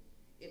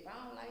 if I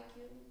don't like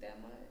you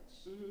that much,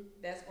 Mhm.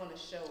 that's gonna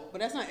show. But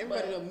that's not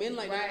everybody But- though. Men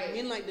like right.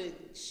 men like to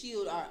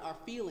shield our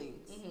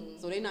feelings. Mhm.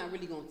 So they not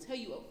really gonna tell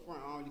you up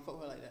front, I don't really fuck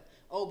with her like that.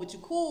 Oh, but you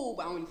cool,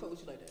 but I don't really fuck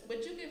with you like that.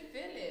 But you can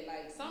feel it.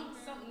 Like some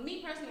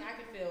me personally, I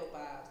can feel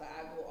vibes. Like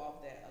I go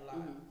off that a lot.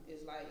 Mhm.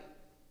 It's like,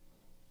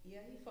 yeah,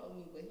 he fuck with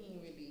me, but he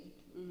ain't really.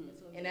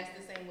 Mhm. And that's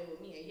the same way with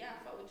me. And yeah,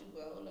 I fuck with you,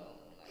 but hold on.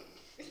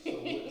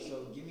 Like,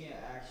 So give me an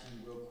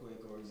action real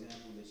quick or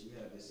example that you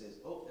have that says,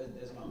 oh,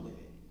 that's my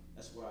limit.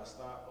 That's where I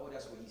stop. Oh,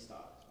 that's where he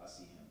stopped. I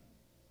see him.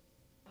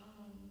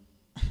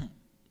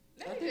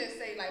 let me just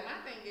say, like, my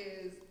thing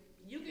is,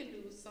 you can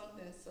do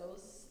something so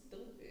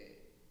stupid,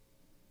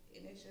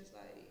 and it's just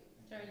like,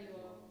 Turn you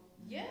off.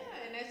 yeah,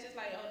 and that's just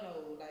like, oh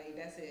no, like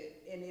that's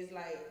it, and it's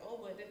like, oh,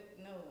 but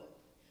no,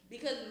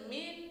 because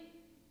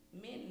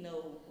men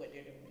know what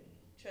they're doing.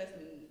 Trust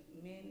me,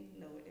 men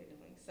know what they're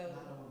doing. So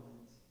Not all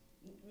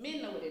men.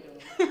 men know what they're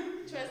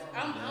doing. Trust,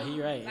 Yeah,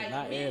 he right. like,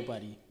 Not men-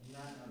 everybody.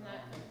 Not all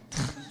Not-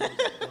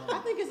 men. I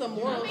think it's a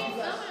moral. I mean,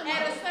 some of them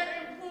At a are-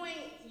 certain point,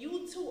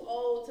 you too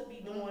old to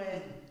be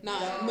doing.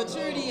 Nah,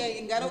 maturity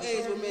ain't got no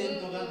age with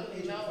men. Don't got no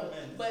age No, for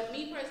men. but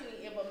me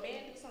personally, if a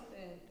man do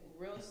something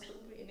real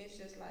stupid and it's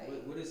just like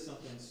What is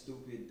something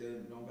stupid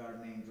that don't got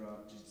a name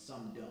drop? Just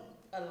something dumb.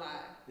 a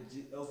lie.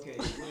 Okay,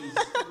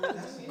 what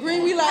is?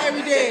 Green, we lie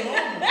every day.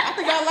 I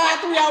think I lied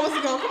 3 hours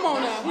ago. Come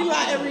on now, we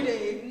lie every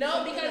day.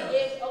 No, because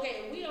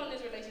if we on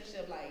this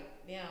relationship, like,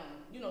 damn,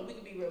 you know, we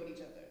could be real with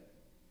each other.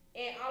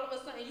 And all of a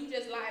sudden you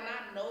just lie and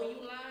I know you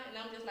lying and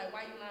I'm just like,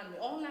 why you lying to me?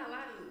 Oh, I'm not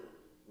lying to you.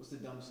 What's the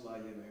dumbest lie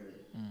you ever heard?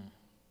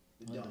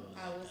 The What dumbest.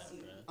 I was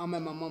asleep. I'm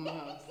at my mama's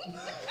house.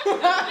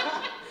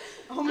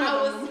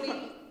 I was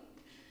asleep.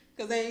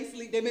 Cause they ain't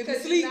sleep. They may be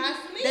 'Cause sleep. you not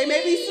sleep. They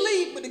may be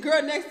sleep, but the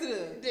girl next to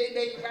them. They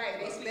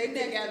sleep They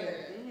next together.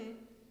 Mhm.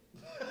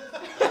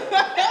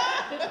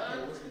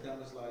 Okay, what's the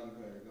dumbest lie you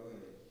heard? Go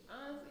ahead.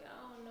 Honestly, I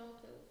don't know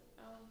because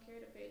I don't care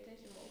to pay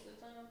attention most of the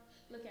time.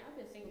 Look, I've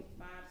been single for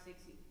 5,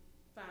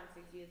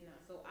 6 years now,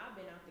 so I've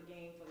been out the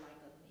game for like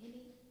a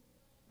minute.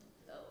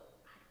 So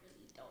I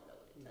really don't know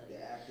what to tell The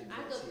you. active I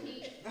that's could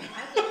here.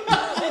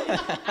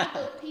 I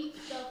could peep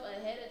stuff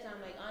ahead of time.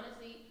 Like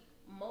honestly,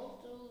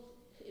 most dudes,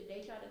 if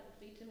they try to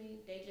speak to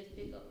me, they just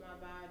pick up my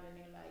vibe and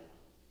they're like,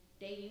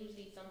 they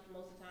usually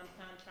most of the time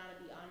kind of trying to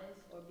be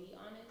honest or be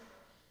honest.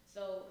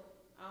 So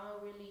I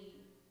don't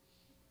really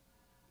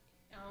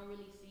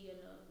see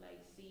enough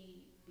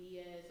see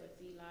BS or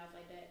see lies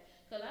like that.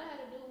 Cause I had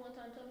a dude one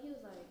time tell me, he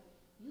was like,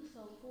 "You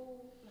so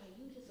cool, like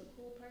you just a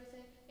cool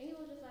person," and he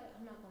was just like,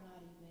 "I'm not gonna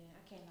lie to you, man.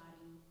 I can't lie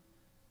to you.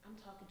 I'm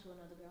talking to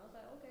another girl." I was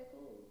like, "Okay,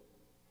 cool."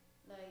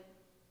 Like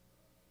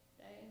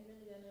that ain't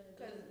really got nothing to do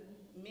Because with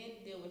me. men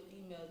deal with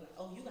females like,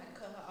 oh, you gotta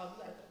cut her off. You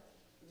gotta cut.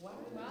 Why?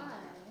 Why?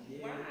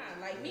 Yeah.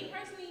 Why? Like me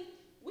personally,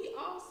 we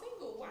all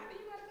single. Why do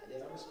you gotta cut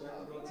Yeah, I this respect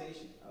girl the off?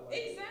 rotation. I like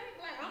it. Exactly.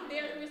 Like I'm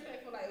very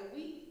respectful. Like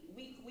we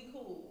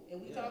cool and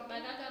we Yeah. talk.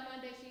 Like I got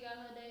my day, she got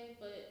her day,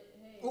 but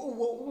hey. Oh,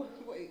 whoa,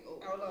 wait. Oh.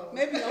 Hold on.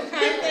 Maybe I'm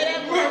Can't say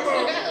that word.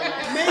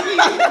 Maybe.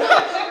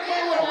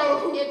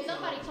 If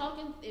somebody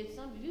talking, if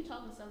you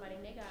talking to somebody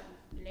and they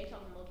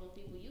talking to multiple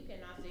people, you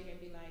cannot sit here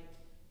and be like,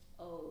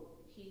 oh,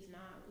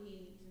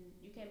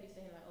 you can't be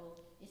saying like, oh,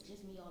 it's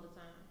just me all the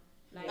time.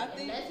 Like I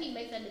think- unless he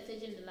makes that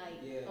decision to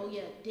like, Yeah. oh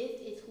yeah, this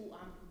is who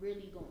I'm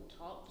really gonna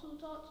talk to,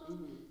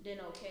 Mhm. then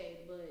okay,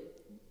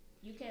 but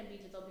you can't be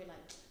just over here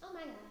like, oh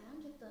my god,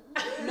 I'm just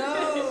a.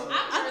 No.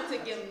 I've learned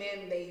to give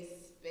men they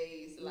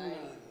space. Like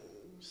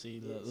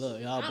See, look,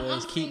 y'all I'm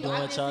boys keep single. doing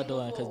I've what been y'all single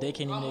doing because for they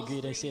can't even almost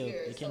agree 3 themselves. They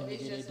years, can't so even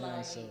it's agree they just doing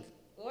like, themselves.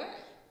 what?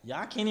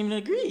 Y'all can't even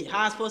agree.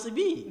 How it's supposed to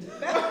be?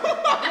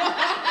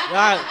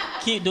 Y'all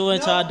keep doing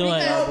what y'all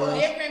doing, y'all Because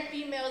boys. different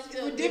females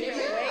feel different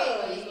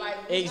ways. Like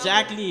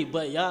Exactly,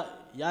 but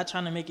y'all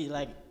trying to make it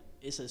like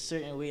it's a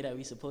certain way that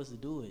we supposed to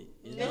do it.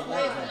 It's No, not it's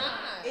like that. not.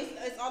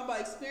 It's all about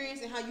experience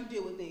and how you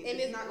deal with things. And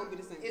it's it's- not gonna be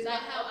the same. it's Like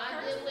not how a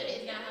I deal with it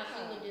is person, not how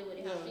she yeah. would deal with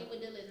it. How Yeah. she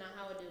would deal is not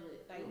how I deal with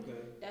it. Like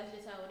Okay. that's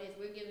just how it is.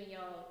 We're giving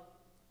y'all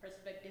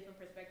different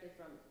perspectives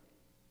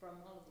from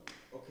all of them.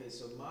 Okay,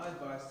 so my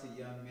advice to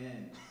young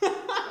men,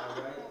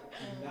 alright,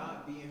 do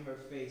not be in her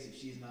face if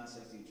she's not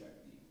sexually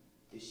attracted to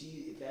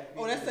you. If that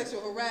Oh, that's female-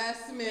 sexual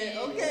harassment.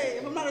 Yeah. Okay,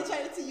 if I'm not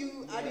attracted to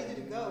you, I need you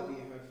to do not go. be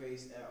in her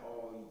face at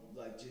all.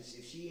 Like, just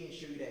if she ain't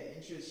show you that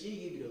interest, she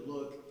ain't give you the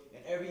look.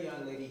 And every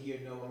young lady here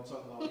know what I'm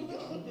talking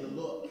about. The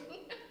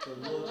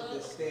look,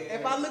 the stare.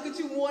 If I look at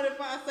you more than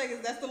 5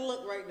 seconds, that's the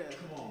look right there.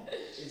 Come on,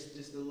 it's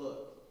just the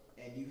look,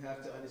 and you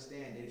have to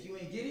understand that if you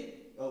ain't get it,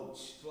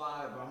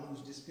 fly, Vamos,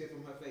 disappear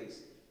from her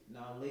face.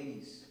 Now,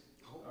 ladies,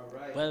 all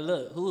right. But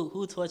look,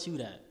 who taught you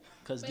that?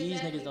 Because these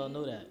Exactly. niggas don't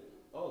know that.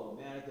 Oh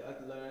man, I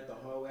could learn it the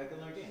hard way. I could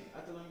learn again.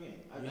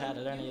 You had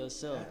to learn it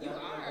yourself. You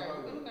are.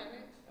 You learn.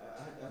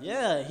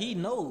 Yeah, he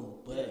know,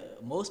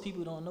 but most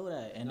people don't know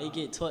that, and they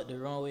get taught the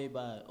wrong way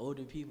by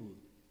older people.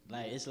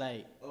 Like it's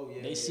like Oh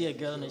yeah. they yeah, see a for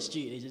girl in the sure.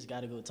 street, they just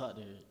gotta go talk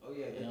to her. Oh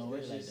yeah, It don't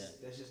work like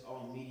that's just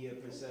all media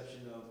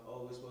perception of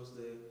you're supposed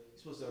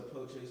to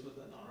approach her, you're supposed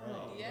to no.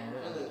 Right. Yeah. Don't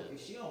work like Look, that. if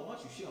she don't want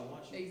you, she don't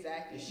want you.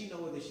 Exactly. And she know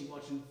whether she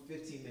wants you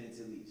 15 minutes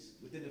at least,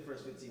 within the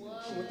first 15 minutes.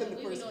 What? Within the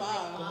We be first doing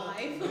like 5.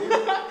 five.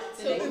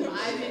 The next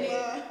 5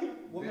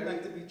 minutes. Women Very-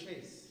 like to be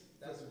chased.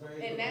 That's very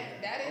And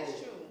good. that is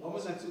true. Also,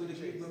 Women like to to a be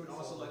degree, chased, women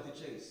also so- like to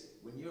chase.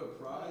 When you're a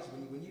prize,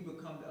 when you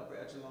become the upper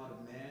echelon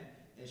of man,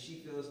 and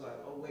she feels like,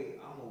 oh wait,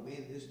 I'm gonna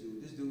win this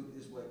dude. This dude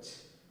is what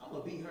I'm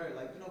gonna beat her.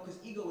 Like because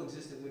ego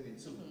exists in women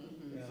too.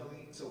 Mhm. You Yeah. feel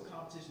me? So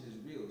competition is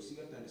real. So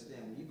you have to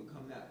understand when you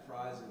become that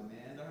prize of a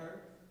man to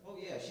her. Oh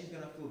yeah, she's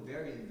gonna feel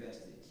very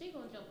invested. She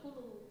gonna jump hula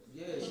hoops.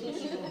 Yeah,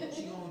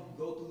 she gonna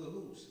go through the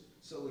hoops.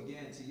 So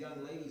again, to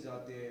young ladies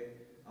out there,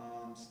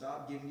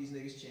 stop giving these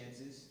niggas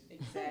chances.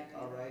 Exactly.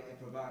 All right, and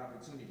provide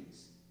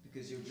opportunities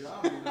because your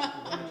job will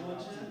not provide you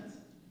opportunities.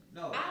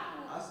 No,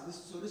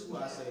 so this is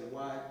why I say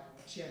why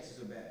chances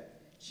are bad.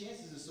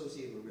 Chances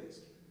associated with risk.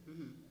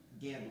 Mhm.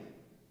 Gambling.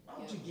 Why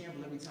would you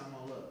gamble every time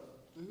on love?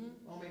 Mhm.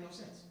 It don't make no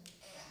sense.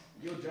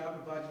 Your job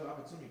provides you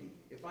opportunity.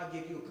 If I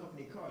give you a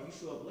company car, you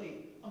show up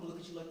late, I'm gonna look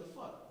at you like the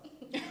fuck.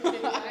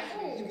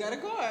 You got a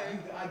car.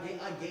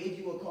 I gave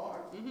you a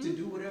car Mhm. to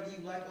do whatever you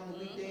like on the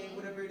weekday,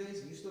 whatever it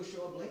is, and you still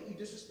show up late, you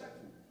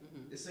disrespectful.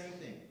 Mhm. The same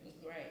thing.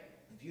 Right.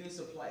 If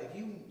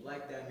you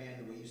like that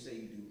man the way you say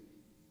you do,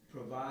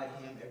 provide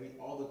him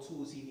all the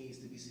tools he needs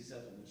to be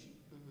successful with you.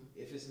 Mhm.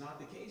 If it's not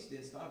the case,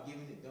 then stop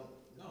giving it.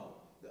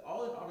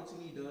 All an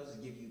opportunity does is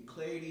give you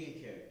clarity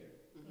and character.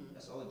 Mhm.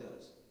 That's all it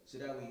does. So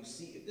that way you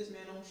see if this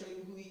man don't show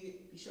you who he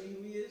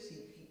is,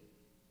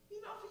 he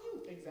not for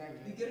you. Exactly.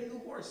 You get a new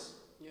horse.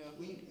 Yeah.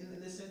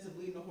 In the sense of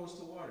leading a horse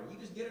to water, you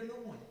just get a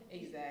new one.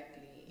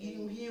 Exactly. He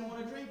didn't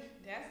want to drink.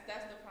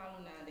 That's the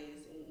problem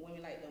nowadays.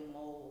 Women like the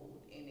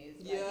mold, and it's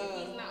like Yeah.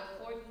 if he's not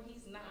for you,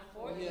 he's not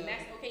for you, Yeah. and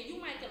that's okay. You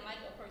might can like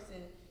a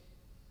person.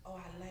 Oh,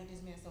 I like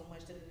this man so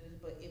much,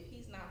 but if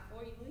he's not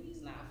for you,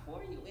 he's not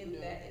for you, and Yeah.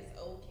 that is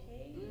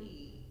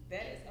okay.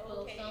 That is Well,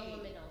 okay. some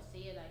women don't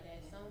see it like that.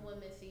 Some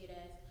women see it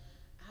as,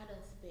 I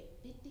done spent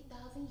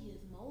 50,000 years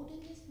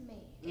molding this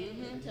man.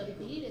 Mhm. To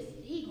be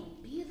this, he gonna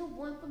be the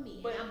one for me.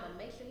 But- and I'm gonna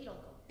make sure he don't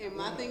go. And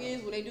my thing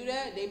is, when they do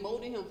that, they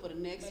molding him for the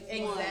next one.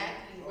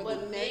 Exactly. For But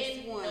the next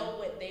men one. know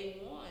what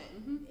they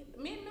want. Mhm.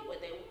 Men know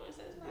what they want.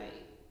 So it's like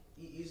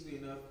Easily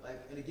enough.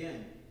 And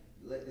again,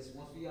 let this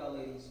one for y'all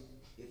ladies.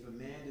 If a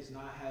man does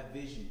not have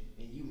vision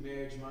and you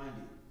marriage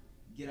minded,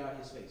 get out of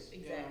his face.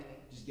 exactly.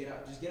 Just get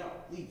out. Just get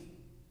out. Leave.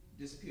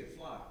 Disappear.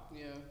 Fly.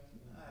 Yeah.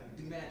 Alright.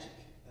 Do magic.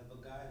 If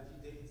a guy, if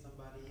you dating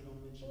somebody, he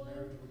don't mention Boy.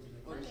 marriage within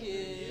the Or first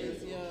kids, 3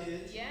 years, yeah. or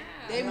kids,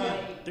 Yeah. They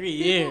Right. 3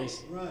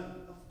 years.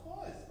 run. Of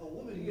course, a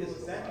woman Years knows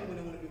is a exactly while. when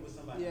they want to be with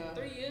somebody. Yeah.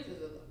 3 years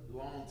is a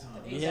Long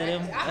time. You hear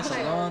them? Exactly. I That's feel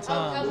a like long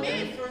time. a Within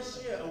man the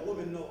first year, a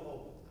woman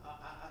know,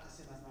 I can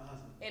say that's my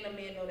husband. and a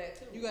man know that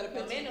too. You gotta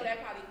pay a man know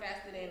that probably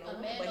faster than a A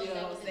woman, man but knows he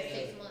that don't within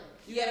say 6 it.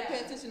 months. You gotta pay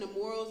Yeah. attention to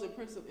morals and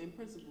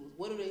principles.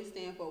 What do they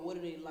stand for? What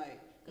do they like?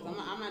 Because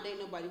I'm not dating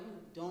nobody who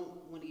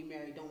don't want to get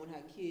married, don't want to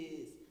have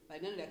kids,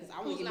 like none of that. Because I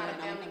want Who's to get not married, a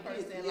and I family want to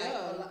have person? kids.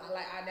 Yeah.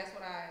 Like that's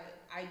what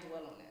I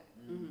dwell on that.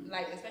 Mhm.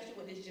 Like especially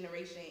with this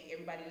generation,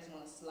 everybody just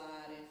want to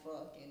slide and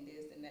fuck and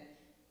this and that.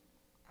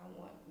 I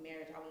want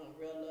marriage. I want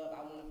real love.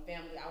 I want a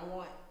family. I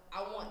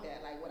want that.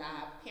 Like what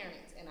our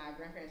parents and our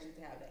grandparents used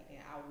to have back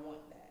then. I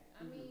want that.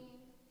 I mean,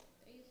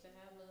 they used to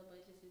have love,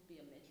 but it just used to be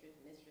a mistress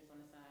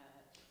on the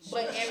side.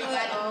 But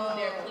everybody knew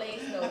their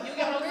place though. You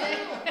get what I'm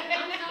saying?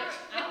 I'm sorry.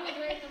 I was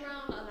raised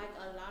around like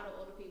a lot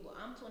of older people.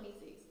 I'm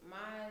 26.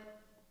 My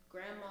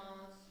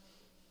grandma's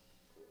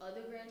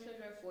other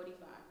grandchildren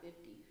 45,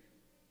 50.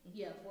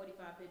 Yeah,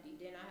 45,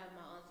 50. Then I have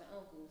my aunts and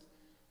uncles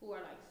who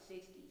are like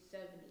 60,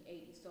 70,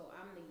 80. So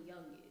I'm the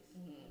youngest.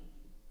 Mhm.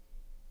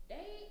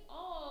 They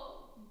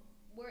all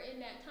were in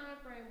that time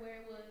frame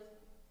where it was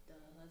the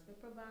husband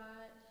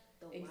provide,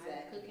 the wife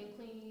Exactly. cook and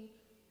clean,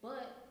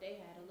 but they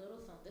had a little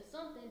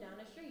something down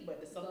the street. But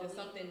the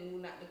something knew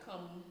not to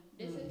come.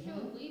 This is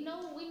true. We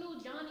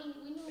knew Johnny,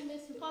 we knew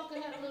Miss Parker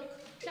had a little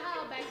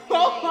child back in the day.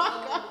 Oh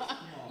my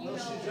So, you No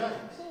know, shit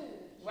dragons. cool.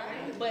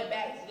 Right. But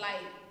back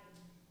like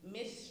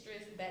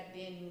mistress back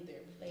then knew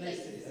their place.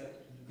 Places. Yeah.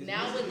 'Cause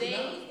Nowadays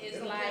they it's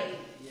don't like, care.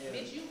 Yeah.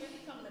 bitch, you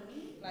really come to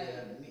me? Like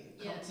Come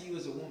Yeah. to you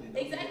as a woman.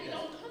 exactly,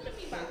 don't come to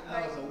me about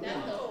I was a like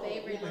That's no. the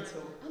favorite woman line.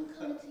 too. I'm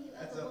coming to you as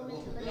That's a a woman to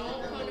woman. let Don't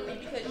you come to know.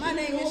 me because My you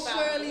name know is about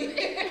Shirley. me.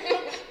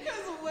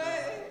 Because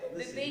what? The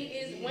Listen, thing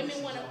is, you women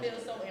listen want to to feel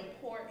all so that.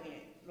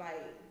 important.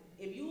 Like,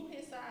 if you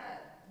his side,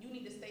 you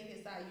need to stay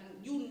his side.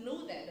 You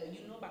knew that though.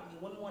 You knew about me.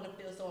 Women want to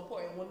feel so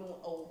important. Women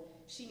want,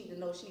 she need to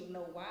know. She need to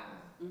know why.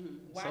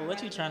 Mhm. Why So do what I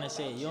you need to trying know to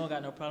say? about You don't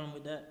got no problem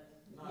with that?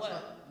 No, What?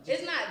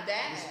 It's not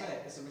that.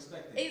 Respect. It's a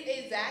respect thing.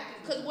 Exactly.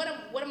 Because what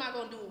am I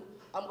gonna do?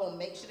 I'm gonna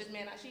make sure this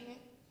man not cheating.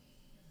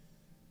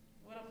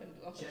 What I'm gonna do?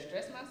 I'm gonna Check.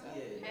 stress myself?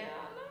 Yeah.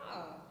 Hell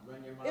no.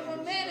 Run your mind. If a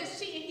with man your is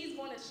cheating, he's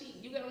gonna cheat.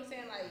 You get what I'm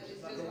saying? Like it's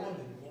Just like just a like,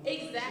 woman.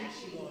 exactly.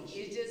 She gonna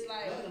cheat. It's just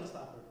like Nothing gonna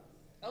stop her.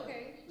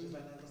 okay. Just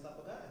like nothing gonna stop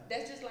a guy.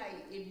 That's just like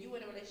if you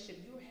in a relationship,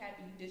 you're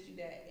happy, you this, you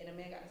that, and a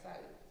man got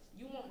decided,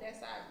 You want that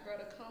side girl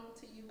to come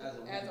to you As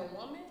as a a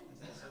woman,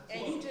 That's-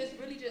 and you just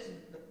really just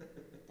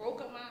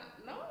broke her mind.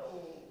 No,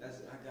 I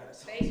got it.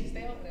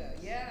 stay over there.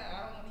 Yeah, I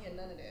don't want to hear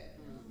none of that.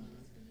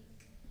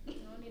 I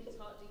don't need to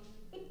talk to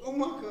you. Oh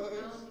my I gosh.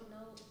 don't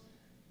know.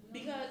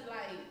 Because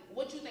like,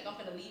 what you think I'm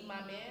gonna leave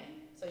my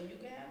man so you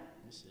can have?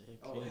 Him? This shit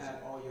Oh, crazy.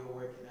 have all your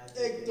work and I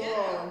Hey, take it.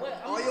 Yeah, what?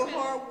 I'm all not your gonna-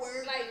 hard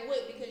work. Like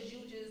what? Because you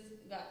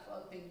just got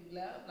fucked and you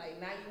left. Like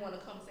now you want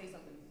to come say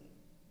something?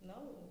 No,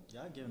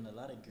 Y'all giving a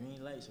lot of green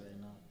lights right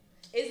now.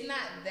 it's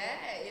not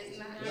that. It's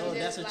not. Yo, it's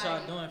that's just what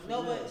like, y'all doing for No,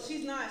 real. but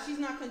she's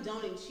not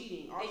condoning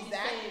cheating. All she's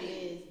Exactly.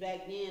 saying is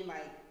back then,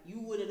 like you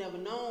would have never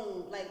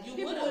known. Like You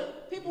people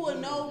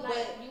would know, Like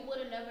but you would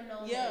have never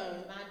known.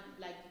 Yeah.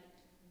 Like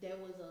there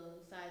was a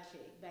side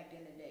chick back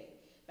in the day.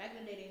 Back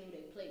in the day, they knew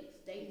their place.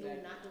 They knew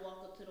Exactly. not to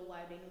walk up to the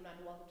wife. They knew not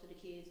to walk up to the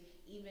kids,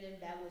 even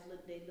if that was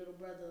their little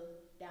brother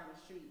down the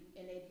street.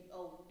 And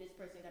this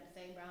person got the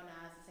same brown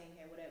eyes, the same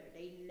hair, whatever.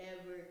 They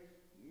never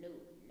knew.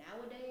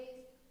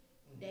 Nowadays,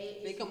 They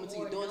it's coming to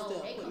more your doorstep,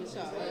 known. They putting come the to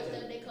your shot.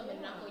 doorstep. They come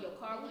and knock on your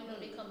car window.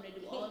 They come to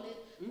do all this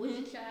with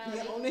your child.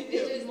 Yeah, on They- the It's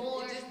hill. just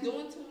more. It's just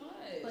doing too much.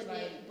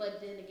 But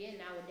then again,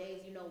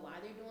 nowadays, you know why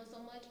they're doing so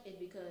much is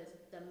because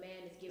the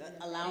man is giving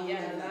them Allowing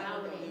Yeah, them,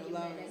 allowing it, giving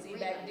allowing that it. see, green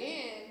back light.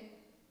 then,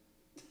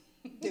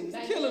 They was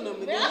Back killing then-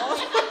 them. And then all,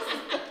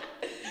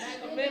 Back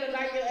I'm then, better they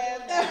knock was your doing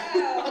ass that.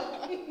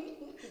 down.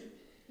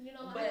 You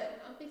know,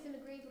 But- I'm fixing the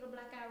greens with a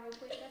black eye real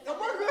quick. That's oh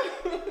my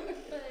god.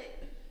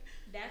 But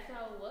that's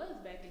how it was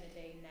back in the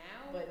day.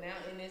 Now, But now,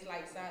 and it's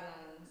like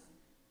sidelines.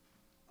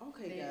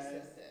 Okay, they guys.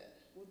 accept that.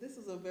 Well, this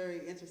was a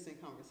very interesting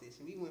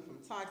conversation. We went from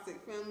toxic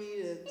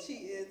family to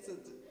cheating to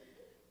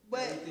but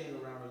Everything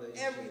around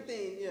relationships.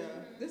 everything, yeah.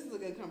 This is a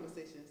good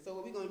conversation. So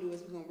what we're gonna do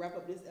is we're gonna wrap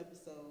up this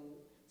episode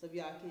so if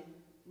y'all can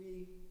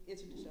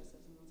reintroduce yourselves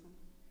one more time.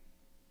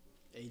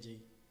 AJ.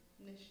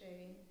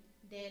 Nishay.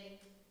 Danny,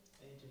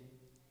 AJ.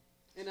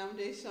 And I'm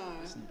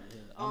Deshawn. This nigga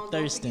here. I'm Don't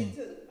thirsty.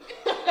 forget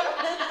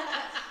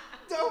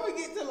don't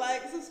forget to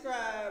like,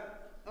 subscribe,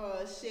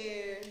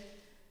 share.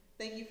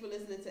 Thank you for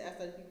listening to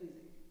Aesthetically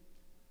Pleasing.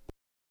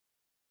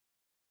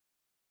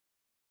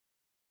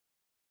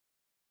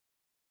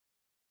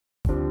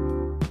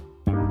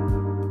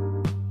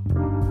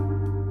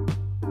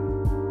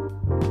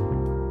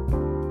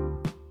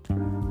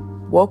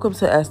 Welcome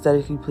to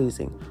Aesthetically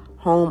Pleasing,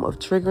 home of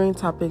triggering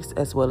topics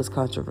as well as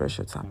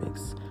controversial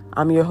topics.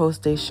 I'm your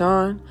host,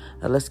 Deshawn.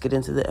 Now let's get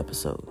into the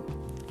episode.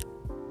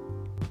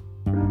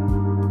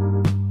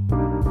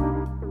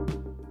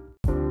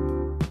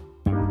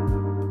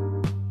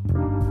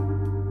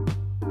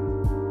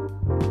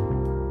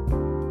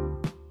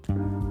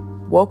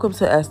 Welcome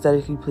to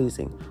Aesthetically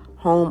Pleasing,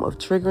 home of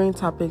triggering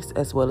topics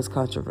as well as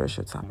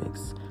controversial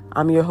topics.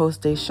 I'm your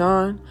host,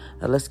 Deshawn.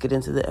 Now let's get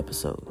into the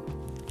episode.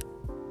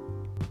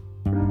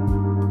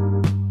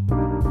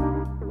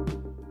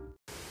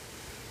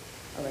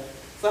 Okay.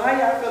 So how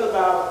y'all feel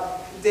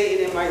about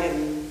dating in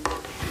Miami?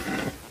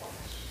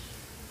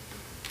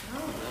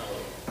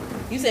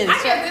 You said I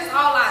guess that's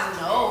all I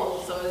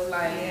know. So it's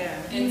like,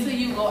 until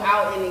you go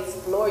out and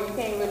explore, you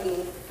can't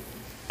really.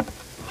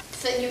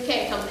 so you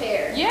can't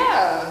compare.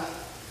 Yeah.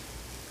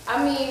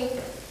 I mean,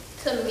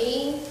 to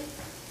me,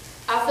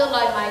 I feel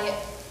like my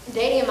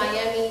dating in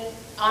Miami,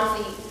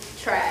 honestly,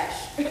 trash.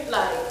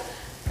 Like,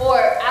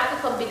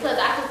 because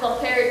I could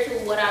compare it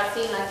to what I've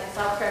seen like in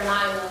South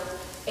Carolina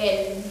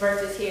and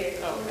versus here.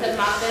 Okay. Because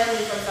my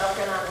family's from South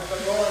Carolina, so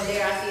going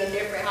there, I see a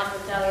different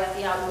hospitality. I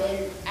see how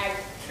men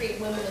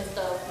treat women and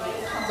stuff.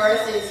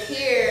 Versus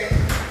here,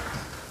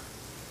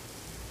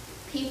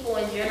 people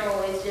in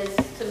general is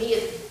just, to me,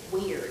 it's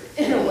weird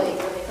in a way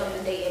when it comes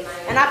to dating in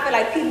Miami. And I feel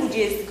like people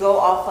just go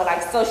off of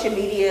like social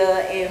media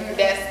and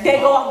they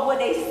go off what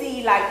they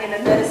see like in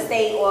another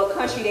state or a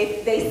country.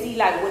 They see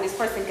like what this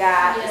person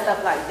got and Yeah.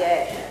 stuff like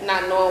that.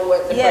 Not knowing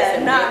what the Yeah,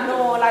 person not did.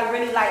 knowing like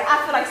really like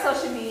I feel like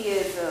social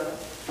media is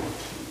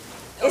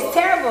it's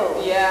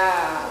terrible.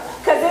 Yeah.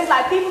 Cause it's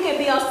like people can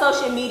be on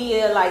social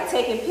media like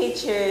taking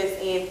pictures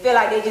and feel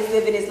like they just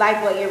living this life,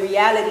 but in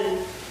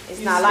reality, it's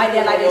You not like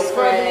that. Like your they're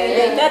struggling. friend.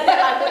 They nothing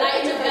like what Like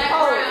in they the do.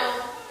 background,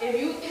 if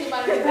you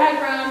anybody in the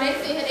background, they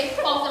see they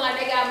posting like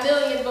they got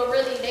millions, but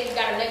really they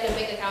got a negative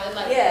bank account. It's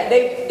like Yeah,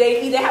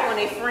 they either have on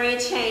their friend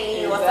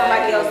chain or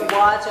somebody Exactly. else's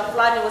watch or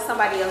flaunting with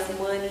somebody else's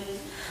money.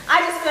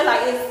 I just feel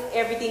like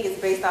everything is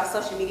based off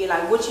social media,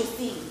 like what you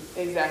see,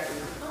 Exactly.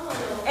 I don't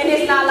know. and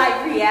it's not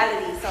like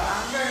reality. So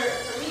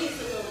For me, it's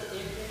a little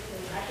different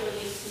because I can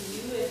relate to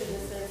you as in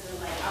the sense of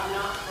like I'm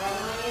not from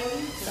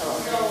Miami, so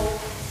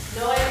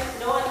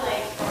knowing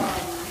like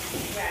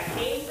where I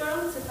came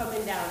from to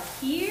coming down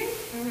here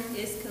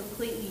is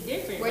completely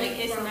different. Where like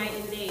you it's from? night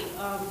and day.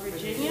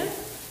 Virginia.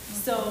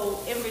 So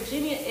in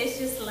Virginia, it's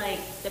just like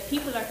the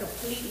people are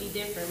completely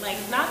different. Like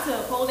not to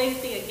hold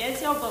anything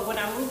against y'all, but when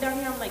I moved down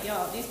here, I'm like,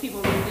 yo, these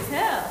people rude as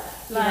hell.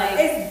 Like,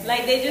 it's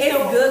like they just it's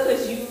don't. good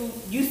because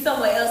you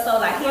somewhere else. So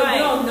like here Right. we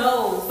don't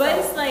know. But so.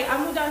 it's like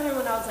I moved down here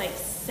when I was like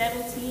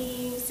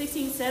 17, 16,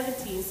 16,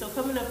 17. So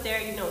coming up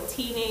there, you know,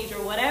 teenage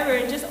or whatever,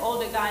 and just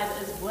older guys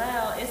as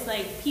well. It's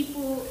like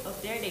people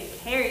up there, they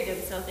carry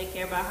themselves. They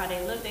care about how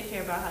they look. They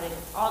care about how they,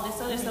 all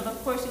this other stuff.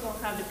 Of course, you're going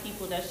to have the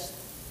people that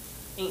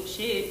ain't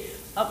shit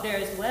up there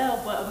as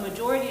well. But a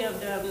majority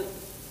of them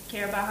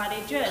care about how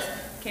they dress.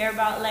 Care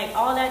about, like,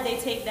 all that. They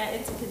take that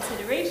into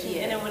consideration.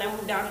 And then when I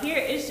moved down here,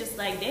 it's just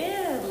like,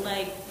 damn,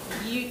 like,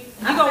 you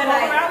gonna walk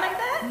around like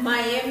that?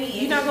 Miami,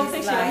 you not gonna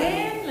fix your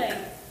hair? Like,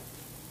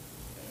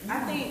 I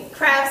think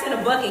crabs in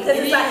a bucket, because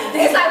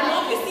it's like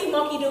monkey see,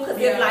 monkey do. Because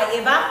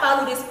if I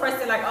follow this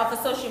person like off of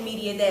social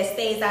media that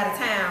stays out of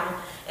town,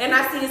 and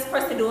I see this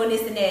person doing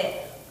this and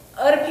that,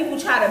 other people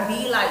try to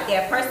be like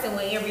that person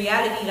when in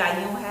reality, like,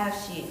 you don't have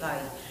shit.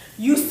 Like,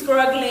 you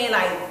struggling,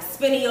 like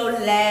spending your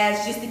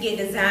last just to get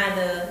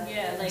designer,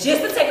 like,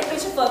 just to take a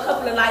picture for a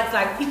couple of likes.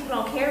 Like, people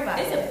don't care about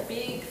it. It's a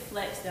big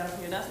flex down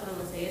here. That's what I'm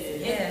gonna say.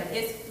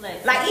 It's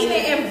flex. Like, even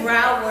in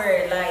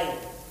Broward, like,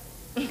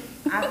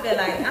 I feel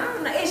like, I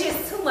don't know, it's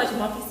just too much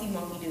monkey see,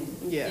 monkey do.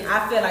 Yeah.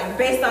 I feel like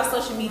based on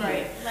social media.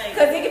 Right. Like,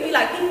 Because it could be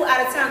like people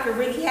out of town can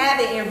really have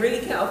it and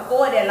really can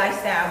afford that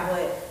lifestyle,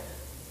 but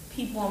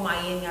people in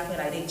Miami, I feel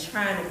like they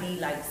trying to be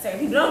like certain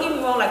people. Don't get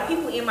me wrong, like,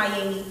 people in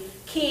Miami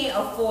can't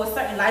afford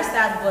certain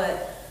lifestyles,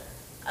 but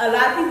a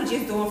lot of people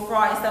just doing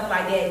fraud and stuff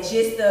like that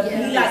just to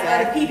be like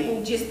other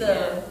people, just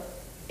to.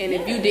 And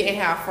if you didn't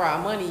have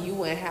fraud money, you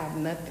wouldn't have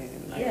nothing.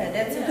 Like,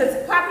 that's too.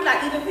 Because probably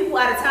like even people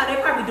out of town,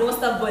 they're probably doing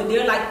stuff, but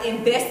they're like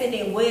investing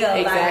it well,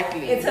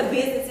 Exactly. like into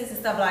businesses and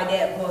stuff like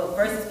that. But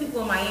versus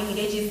people in Miami,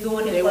 they just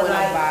doing it They for wanna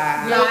like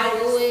buy.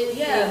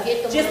 lives,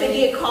 get the just to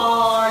money. get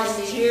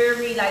cars,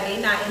 jewelry. Like,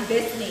 they not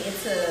investing it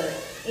into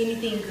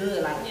anything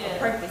good, like a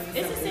purpose. or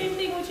It's the something. same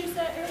thing what you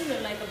said earlier,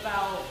 like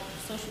about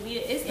social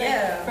media. It's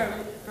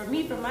like for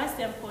me, from my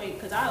standpoint,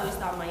 because I always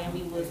thought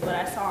Miami was what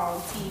I saw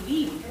on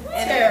TV,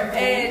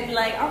 and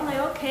like I'm like,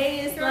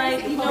 okay, it's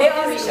like, you know, They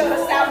only show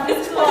the South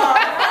Beach Club.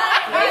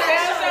 right,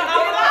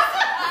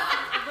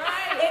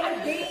 And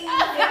the beans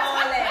and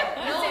all that.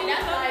 Until you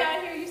come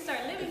down here, you start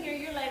living here,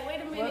 you're like,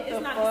 wait a minute,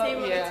 it's not the same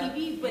on the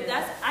TV. But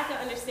that's, I can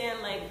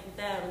understand like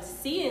them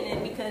seeing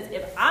it, because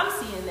if I'm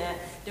seeing that,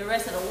 the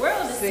rest of the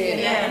world is seeing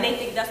that, and they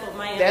think that's what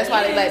Miami That's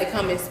why is. they like to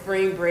come in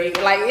spring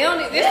break. Like, it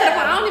don't, this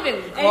I don't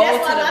even And go that's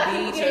why to a lot the of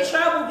people beach. get in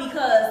trouble,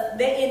 because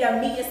they end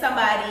up meeting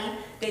somebody,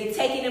 they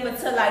taking them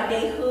into like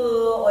their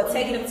hood or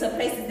taking them to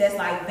places that's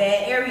like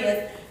bad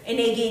areas, and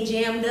they get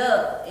jammed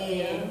up,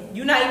 and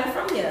you're not even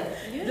from here.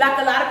 Like,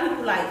 a lot of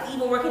people, like,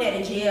 even working at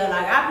the jail,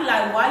 like, I'd be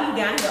like, why you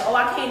down here? Oh,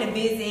 I came to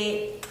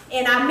visit,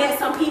 and I met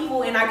some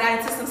people, and I got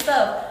into some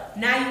stuff.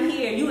 Now you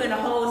here, you in a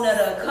whole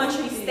nother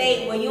country,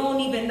 state where you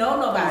don't even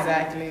know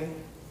nobody.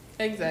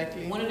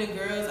 Exactly. One of the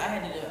girls, I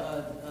had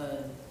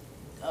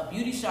a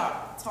beauty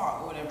shop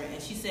talk or whatever,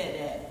 and she said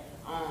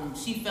that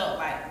she felt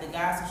like the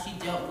guys who she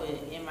dealt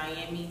with in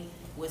Miami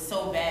was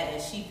so bad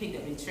that she picked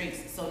up their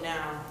traits. So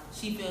now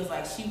she feels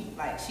like she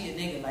a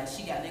nigga, like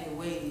she got nigga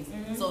ways.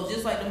 So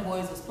just like them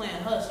boys was playing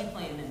her, she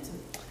playing them too.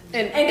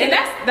 And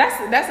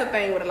that's the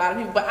thing with a lot of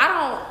people. But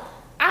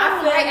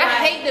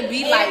I hate to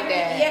be like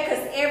that. Yeah,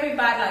 because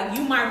everybody, like,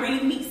 you might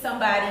really meet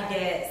somebody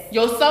that's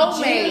your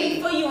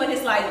genuinely soulmate for you, and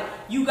it's like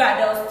you got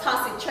those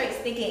toxic traits,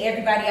 thinking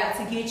everybody out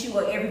to get you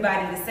or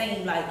everybody the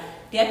same. Like,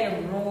 that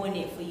can ruin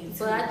it for you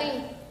too.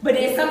 But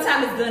then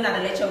sometimes it's good not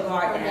to let your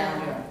guard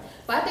down.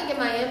 But I think in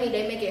Miami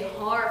they make it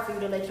hard for you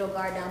to let your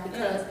guard down,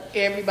 because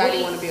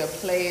everybody want to be a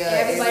player.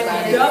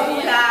 Everybody double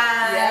lies.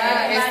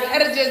 Yeah,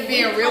 instead of just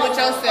being real with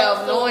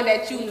yourself, knowing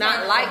that you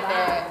not like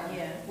that.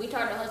 We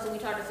taught to hustle, we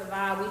taught to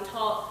survive, we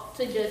taught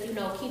to just, you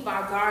know, keep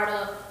our guard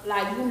up.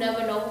 Like, you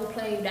never know who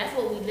playing you. That's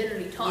what we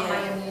literally taught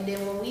Miami. And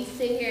then when we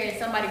sit here and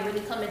somebody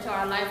really come into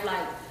our life,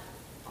 like,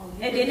 oh,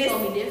 you And really then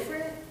told me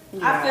different.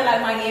 I feel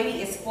like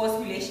Miami is forced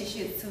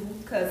relationships too,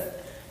 because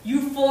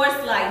you force,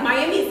 like,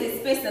 Miami is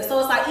expensive, so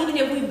it's like, even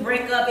if we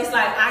break up, it's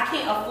like I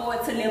can't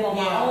afford to live on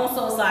my own,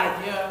 so it's like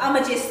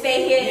I'ma just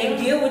stay here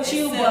and deal with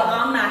you, but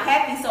I'm not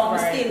happy, so I'ma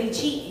still be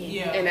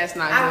cheating. And that's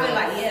not I good. feel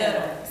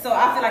like so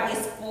I feel like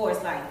it's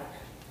forced, like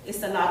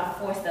it's a lot of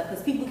forced stuff,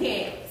 because people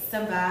can't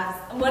survive.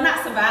 Well,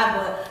 not survive,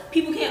 but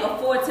people can't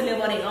afford to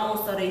live on their own,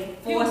 so they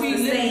force to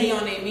stay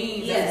on their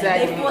means.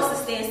 They force to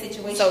stay in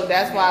situations. So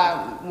that's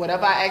why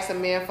whatever I ask a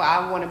man for,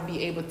 I want to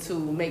be able to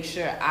make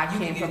sure I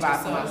can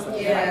provide for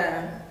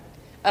myself.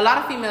 A lot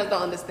of females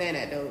don't understand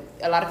that though.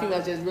 A lot of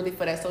females just really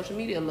for that social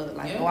media look,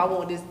 like, oh, I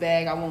want this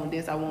bag, I want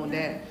this, I want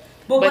that.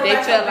 But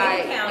they feel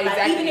like,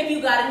 like, even if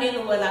you got a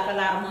nigga with like a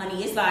lot of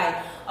money, it's like,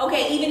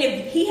 okay, even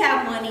if he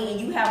have money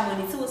and you have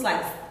money too, it's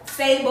like,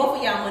 save both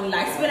of y'all money,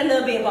 like spend a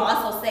little bit, but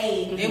also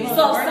save. So if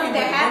something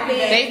happens,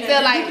 they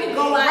feel like you can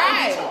go out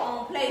and get your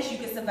own place, you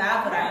can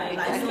survive without it.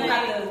 Like, you don't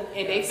have to.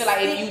 And they feel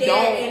like if you sit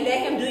don't, there and let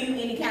him do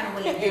you any kind of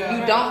way. if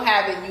you don't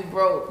have it, you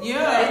broke.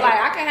 Yeah. It's like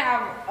I can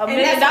have $1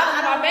 million in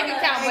my bank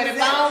account, but if I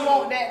don't Exactly.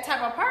 want that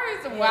type of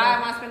purse, why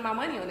am I spending my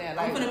money on that?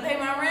 Like, I'm gonna pay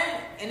my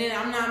rent, and then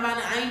I'm not buying.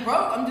 I ain't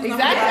broke. I'm just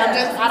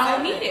exactly. Not I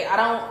don't need it. I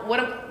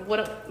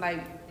don't. Like,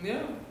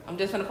 Yeah. I'm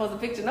just gonna post a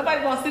picture.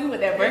 Nobody gonna see me with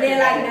that And Birkin then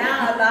like bag.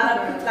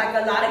 now,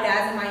 a lot of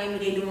guys in Miami,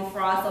 they doing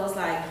fraud. So it's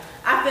like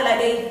I feel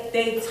like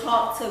they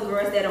talk to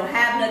girls that don't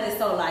have nothing.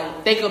 So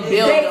like They could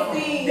build them.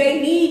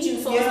 they need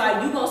you. So it's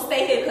like you gonna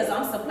stay here because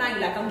I'm supplying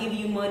you. Like I'm giving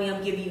you money.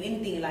 I'm giving you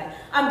anything. Like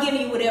I'm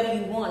giving you whatever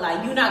you want.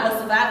 Like you're not gonna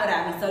survive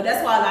without me. So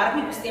that's why a lot of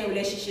people stay in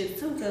relationships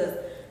too because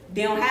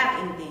they don't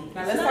have anything.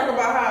 Now let's talk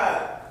about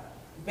how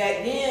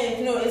back then,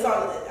 you know, it's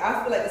all.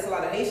 I feel like it's a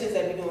lot of Haitians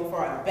that be doing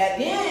fraud. Back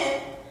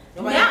then,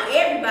 Nobody want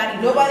to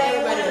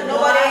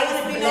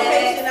be no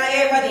Haitian. Not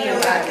everybody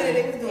knows how everybody.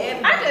 they was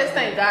doing. I just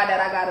thank God that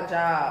I got a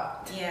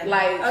job. Yeah.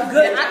 Like A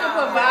good I can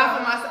job. provide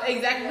for myself.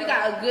 Exactly, we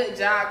got a good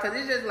job because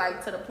it's just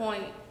like to the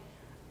point.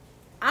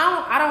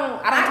 I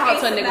don't talk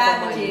to a nigga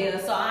for money. Jail,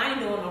 so I ain't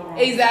doing no wrong.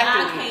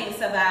 Exactly. I can't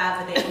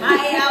survive a day. My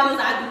 8 hours,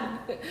 I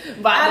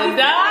do. By I the be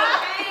dog.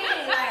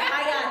 pain. Like how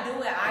y'all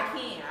do it, I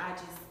can't.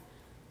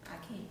 I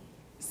can't.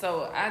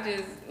 So I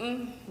just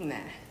nah.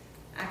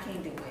 I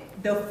can't do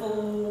it. The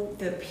food,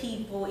 the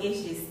people,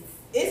 it's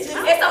It's just.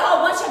 a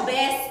whole bunch of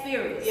bad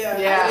spirits. Yeah.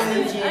 Yeah. In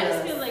the I just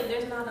jails. feel like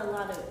there's not a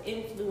lot of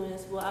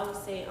influence. Well, I would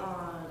say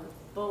on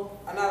both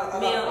I know,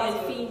 male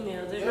and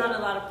female. There's not a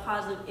lot of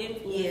positive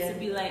influence Yeah. to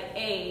be like,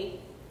 hey,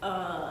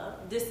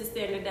 this is the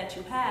standard that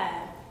you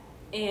have,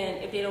 and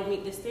if they don't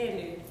meet the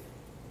standard,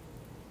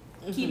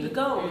 keep it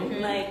going.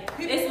 Mhm. Like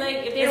it's like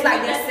if they It's don't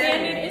like meet that they're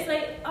standard, setting. it's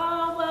like,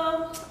 oh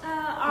well,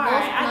 all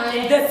right, I Most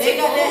did. The They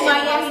got typical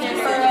that Miami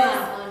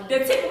influence. girls, the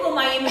typical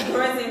Miami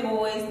girls and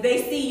boys,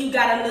 they see you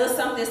got a little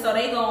something, so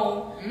they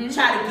gon'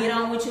 try to get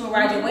on with you and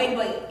ride your way.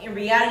 But in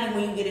reality,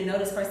 when you get to know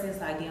this person, it's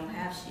like they don't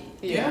have shit.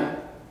 Yeah.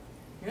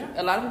 Yeah.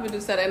 A lot of people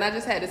do say that, and I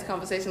just had this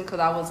conversation because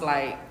I was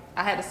like,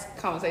 I had this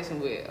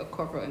conversation with a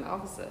corporal and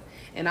officer,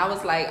 and I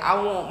was like, I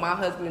want my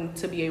husband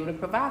to be able to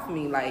provide for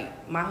me.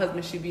 Like my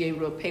husband should be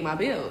able to pay my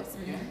bills.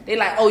 They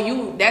like, oh,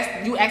 you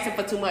asking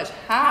for too much.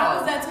 How How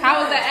is that too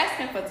How is much? that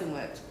asking for too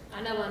much?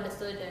 I never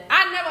understood that.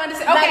 I never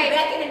understood. Like Okay,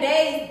 back in the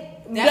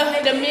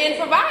days, the men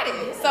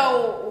provided.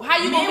 So how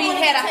you gonna be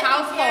head of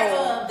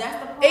household? That's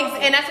the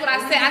problem. And that's what I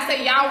said. I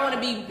said y'all want to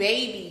be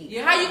baby.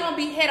 Yeah. How you gonna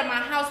be head of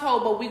my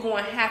household, but we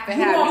gonna have to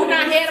you have want you me to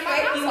not head of my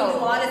respect you and do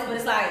all household? this, but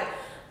it's like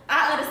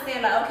I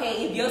understand. Like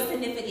okay, if your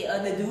significant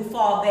other do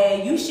fall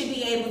bad, you should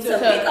be able to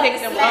pick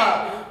them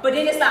slack. up. But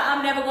then it's like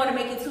I'm never going to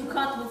make it too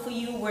comfortable for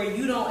you where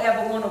you don't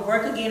ever want to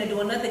work again and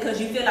do nothing because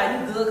you feel like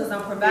you good because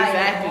I'm providing.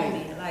 Exactly. at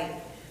the moment.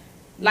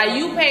 Like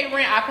you pay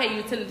rent, I pay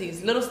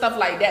utilities, little stuff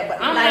like that.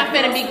 But I'm Like not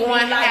gonna be groceries,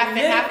 going like half and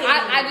half. little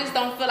I things. just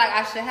don't feel like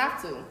I should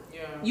have to. Yeah.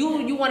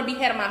 You want to be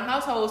head of my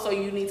household, so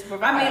you need to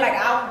provide. I mean, like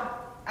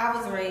I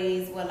was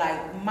raised with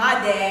like my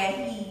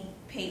dad. He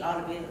paid all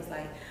the bills.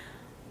 Like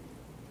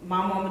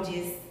my mama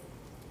just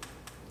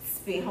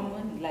spent her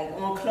money like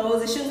on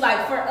clothes and shoes.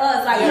 Like for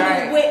us, like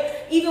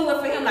even with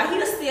for him, like he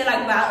just still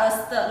like buy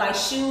us stuff like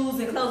shoes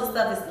and clothes and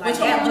stuff. It's like But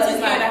your that, mama but took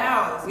it's care of like- the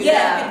house.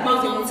 Yeah,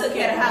 my mom took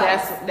care of the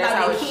house. That's like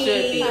how the it should be.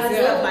 kids and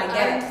I stuff like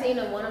that. I've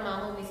seen one of my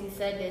homies, he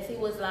said this. He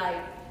was like,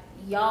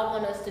 y'all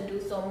want us to do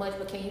so much,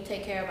 but can you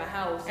take care of a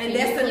house? And Can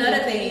that's you clean-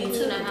 another can thing, you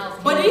clean too. a house?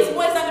 But Can these you-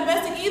 boys not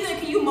domestic either.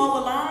 Can you mow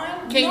a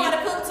lawn? Can you know you-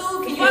 how to cook too?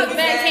 Can you Fuck get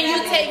that. Can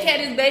you that? take care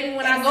of this baby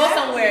when I go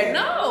Exactly. somewhere?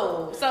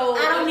 No. So I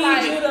don't it's need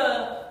like, you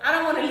to. I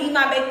don't want to leave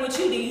my baby with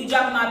you. Then you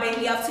dropping my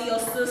baby off to your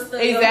sister.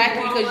 Exactly,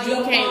 your grandma, 'cause you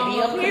your can't be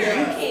mama, up here. 'cause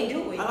You can't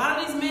do A it. lot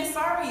of these men,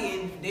 sorry,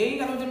 and they ain't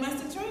got no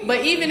domestic trade.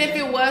 But even if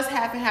it was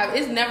half and half,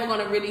 it's never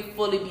gonna really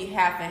fully be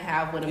half and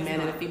half with a It's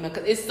man and a not. female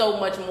because it's so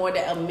much more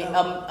that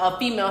a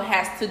female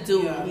has to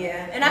do. Yeah.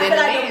 Yeah, and I Then feel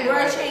a like man, the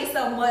world right? changed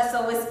so much,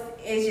 so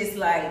it's just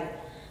like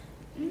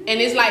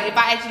And it's like if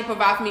I ask you to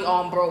provide for me,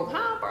 oh, I'm broke.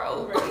 How I'm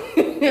broke?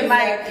 like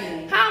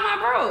Exactly. how am I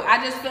broke?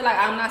 I just feel like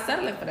I'm not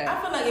settling for I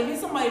that. feel like if it's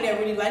somebody that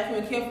really like you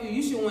and care for you,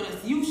 you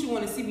should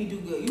want to see me do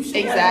good. You should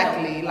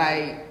Exactly.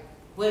 Like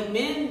But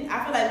men,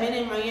 I feel like men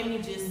in Miami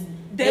just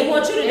they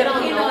want you to They don't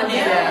depend know on what them.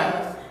 Yeah.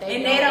 that is.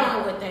 And they don't- know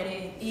what that is.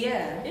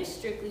 Yeah, It's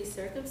strictly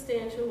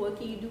circumstantial. What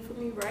can you do for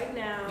me right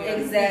now? Yeah.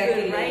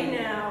 Exactly. Good right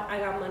now. I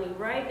got money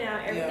right now.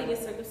 Everything Yeah. is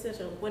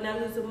circumstantial. When I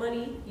lose the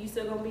money, you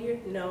still gonna be here?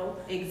 No.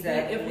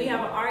 exactly. If we have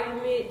an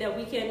argument that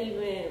we can't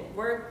even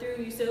work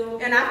through, you still gonna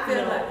be And I feel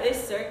no. like-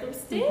 it's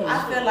circumstantial.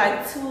 I feel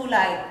like too,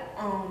 like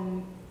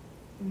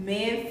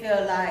men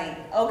feel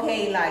like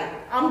okay, like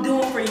I'm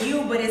doing for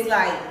you, but it's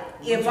like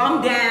if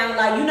I'm down,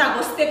 like you're not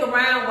gonna stick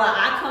around while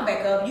I come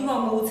back up. You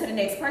gonna move to the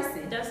next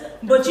person. That's it.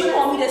 But you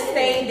want me to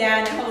stay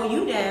down and hold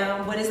you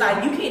down, but it's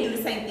like you can't do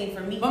the same thing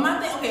for me. But my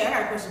thing, okay, I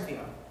got a question for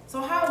y'all.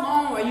 So how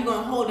long are you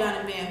gonna hold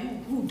down a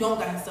man who don't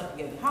got his stuff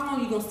together? How long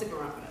are you gonna stick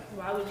around for that?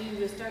 Why would you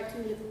even start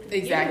to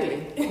exactly.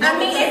 I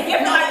mean, if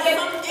you're No, like,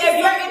 it's if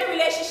you're in a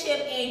relationship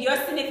and your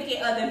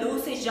significant other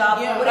loses his job,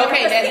 Yeah. or whatever,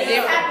 Okay, that's things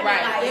different, happening,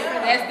 right?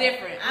 like, That's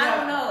different. I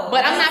don't know.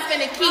 But I'm not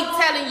finna keep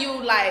telling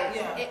you like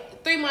Yeah.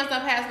 3 months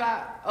done passed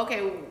by.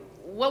 Okay,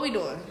 what we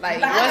doing? Like,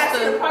 Like, I what's gotta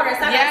see the the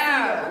progress. I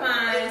yeah? gotta see your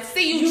mind.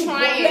 See you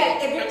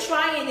trying. If you're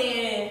trying,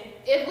 then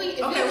If we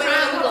Okay, we're wait,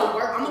 trying to hold go on.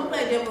 work, I'm gonna for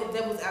play it.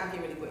 devil's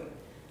advocate really quick.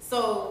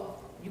 So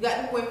you got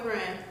your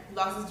boyfriend,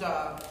 lost his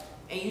job,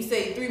 and you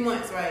say 3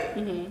 months, right?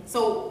 Mhm.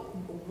 So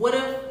what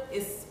if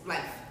it's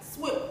like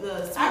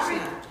switch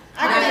now.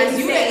 I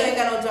You ain't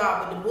got no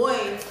job, but the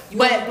boy, you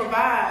want to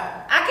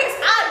provide. I guess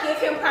I'd give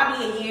him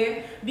probably a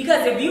year,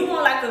 because if you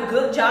want like a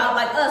good job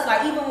like us,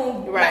 like even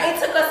when like,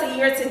 it took us a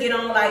year to get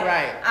on like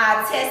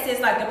our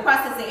tests, like the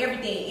process and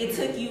everything, it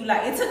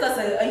took us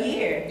a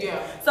year. Yeah.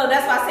 So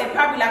that's why I said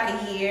probably like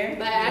a year.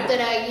 But after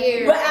that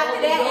year,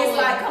 it's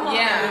like, come on.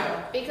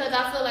 Yeah. Because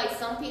I feel like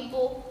some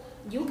people,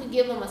 you could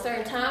give them a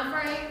certain time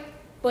frame,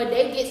 but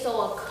they get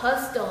so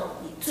accustomed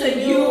to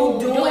you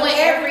doing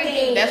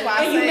everything. That's why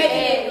I and you say make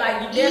it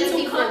like they're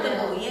easy too for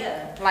comfortable. them.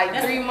 Yeah.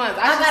 Like 3 months.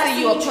 I should see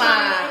you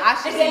applying. I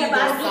should see you Do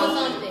doing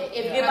something. something.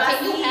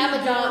 If you have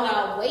a job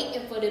now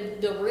waiting for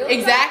the real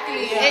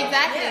Exactly. job,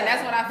 Exactly. Yeah.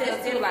 That's what I feel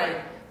That's too. different.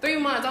 Like 3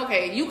 months.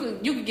 Okay, you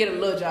could get a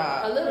little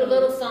job. a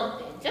little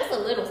something, just a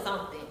little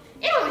something.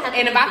 It don't have to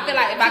And be if I feel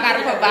like if I gotta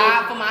big.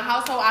 provide for my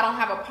household, I don't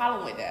have a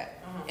problem with that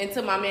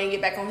until my man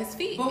get back on his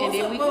feet, But and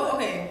then we.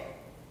 okay.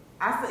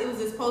 It was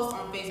this post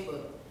on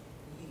Facebook.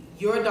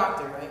 You're a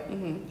doctor, right?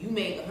 Mhm. You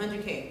make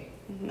 $100K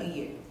a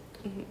year.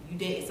 You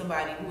dated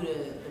somebody who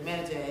the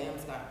manager at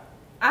Amazon.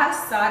 I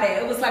saw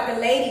that. It was like a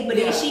lady, but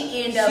then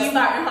she ended up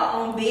starting her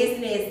own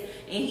business,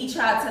 and he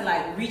tried to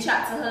like reach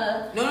out to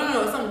her.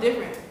 No, it's something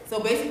different. So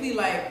basically,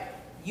 like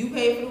you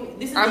pay for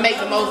this. Is I the make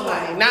love the of most your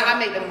money. life. Not I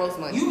make the most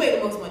money. You make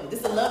the most money. This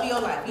is the love of your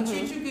life. He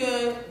treats you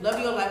good, love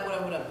of your life,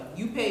 whatever.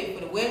 You paid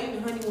for the wedding,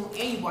 the honeymoon,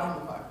 and you bought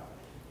him a car.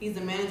 He's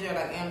the manager at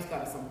like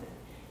Amazon or something.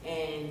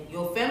 And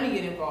your family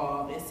get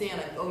involved and saying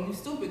like, "Oh, you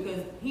stupid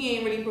because he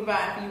ain't really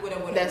providing for you,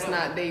 whatever." That's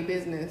not their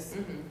business.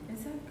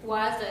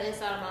 Why is the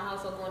inside of my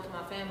household going to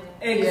my family?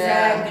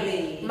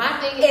 Exactly. My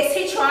thing Is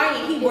he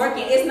trying? He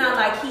working. It's not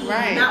like he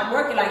Right. not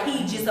working. Like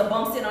he just a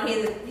bum sitting on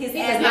his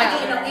ass, not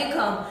getting no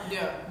income.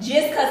 Yeah.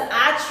 Just cause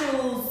I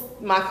choose.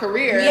 My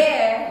career.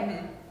 Yeah.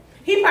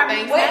 He probably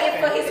Things waiting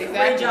happen. for his career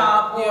Exactly.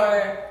 job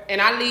or. And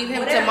I leave him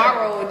Whatever.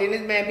 tomorrow, and then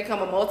this man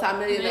become a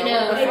multi-millionaire.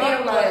 Yeah. What the And fuck?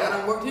 then, Like, I Like,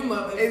 done worked him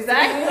up.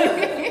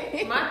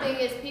 exactly. My thing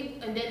is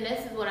people, and then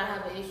this is what I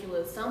have an issue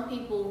with. Some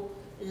people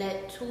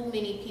let too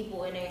many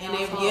people in their And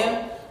then, household.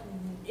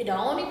 The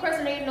only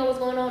person they know what's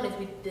going on is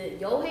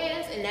with your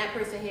hands and that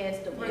person's hands.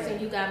 The person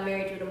you got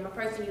married to, the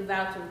person you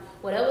vowed to.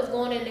 Whatever's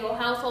going in your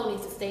household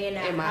needs to stay in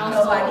that In my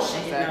household. Nobody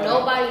should Exactly. know.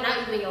 Nobody,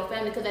 not even your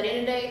family. Because at the end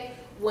of the day,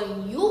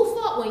 when you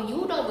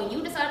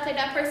decide to take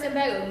that person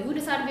back, or you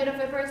decide to be a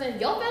different person,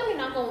 your family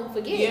not gonna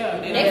forget. Yeah,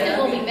 they They don't still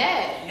gonna forget. be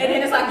mad. And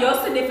then it's like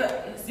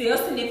your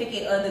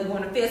significant other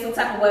going to feel some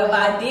type of way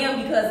about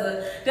them because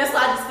of. That's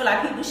why I just feel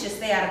like people should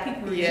stay out of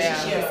people's Yeah.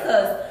 relationships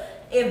because.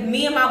 If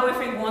me and my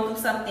boyfriend going through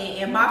something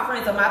and my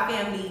friends or my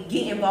family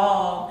get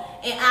involved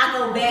and I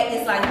go back,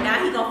 it's like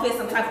now he gonna feel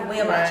some type of way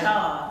about Right.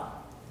 y'all.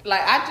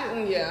 Like I just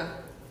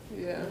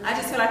I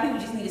just feel like people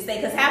just need to stay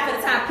because half of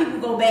the time people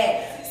go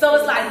back. So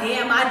it's like,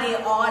 damn, I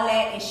did all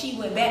that and she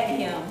went back to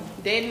him.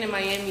 Dating in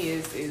Miami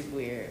is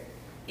weird.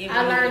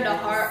 I learned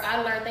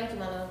thank you,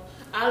 my love.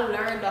 I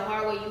learned the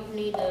hard way you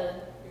need to.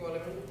 You want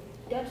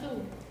to That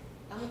too.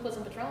 I'm gonna put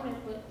some Patron in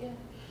it, but yeah.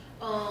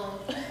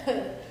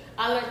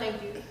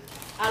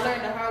 I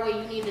learned the hard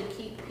way you need to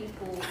keep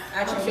people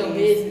out your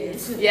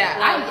business. Yeah,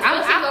 Like,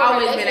 I've especially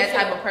always your been that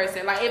type relationship. of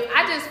person. Like if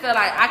I just feel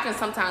like I can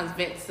sometimes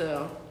vent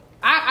to,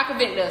 I can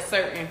vent to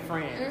certain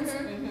friends.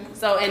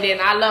 So and then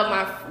I love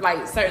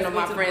my certain of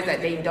my friends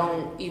that they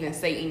don't even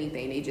say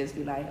anything. They just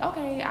be like,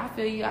 okay, I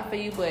feel you.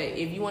 But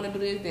if you want to do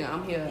this, then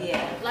I'm here. Yeah.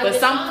 Like, But it's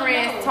some not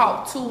friends no.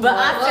 talk too But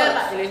much, I feel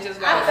like- and it's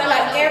just I like feel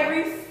like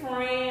every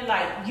friend,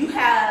 like you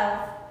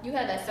have, You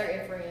had that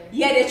certain friend.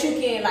 that you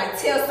can like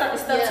tell certain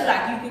stuff to, Yeah.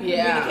 like you can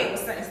Yeah. communicate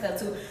with certain stuff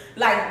too.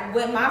 Like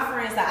with my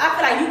friends, like I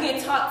feel like you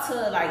can talk to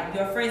like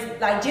your friends,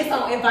 like just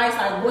on advice,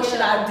 like what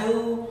should I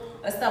do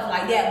or stuff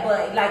like that.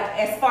 But like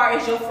as far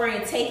as your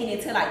friend taking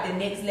it to like the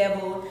next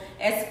level,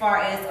 as far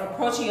as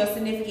approaching your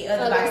significant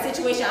other like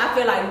situation, I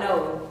feel like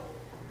no.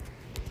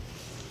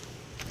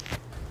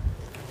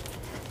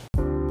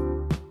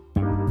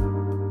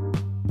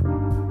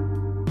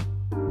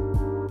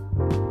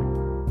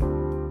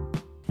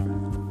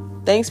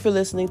 Thanks for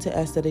listening to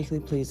Aesthetically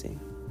Pleasing.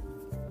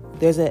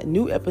 There's a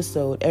new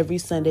episode every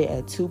Sunday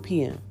at 2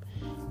 p.m.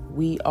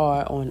 We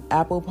are on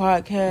Apple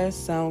Podcasts,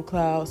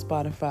 SoundCloud,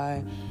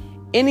 Spotify.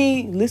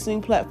 Any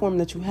listening platform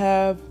that you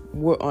have,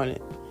 we're on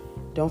it.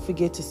 Don't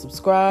forget to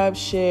subscribe,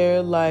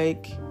 share,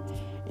 like,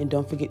 and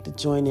don't forget to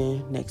join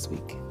in next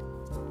week.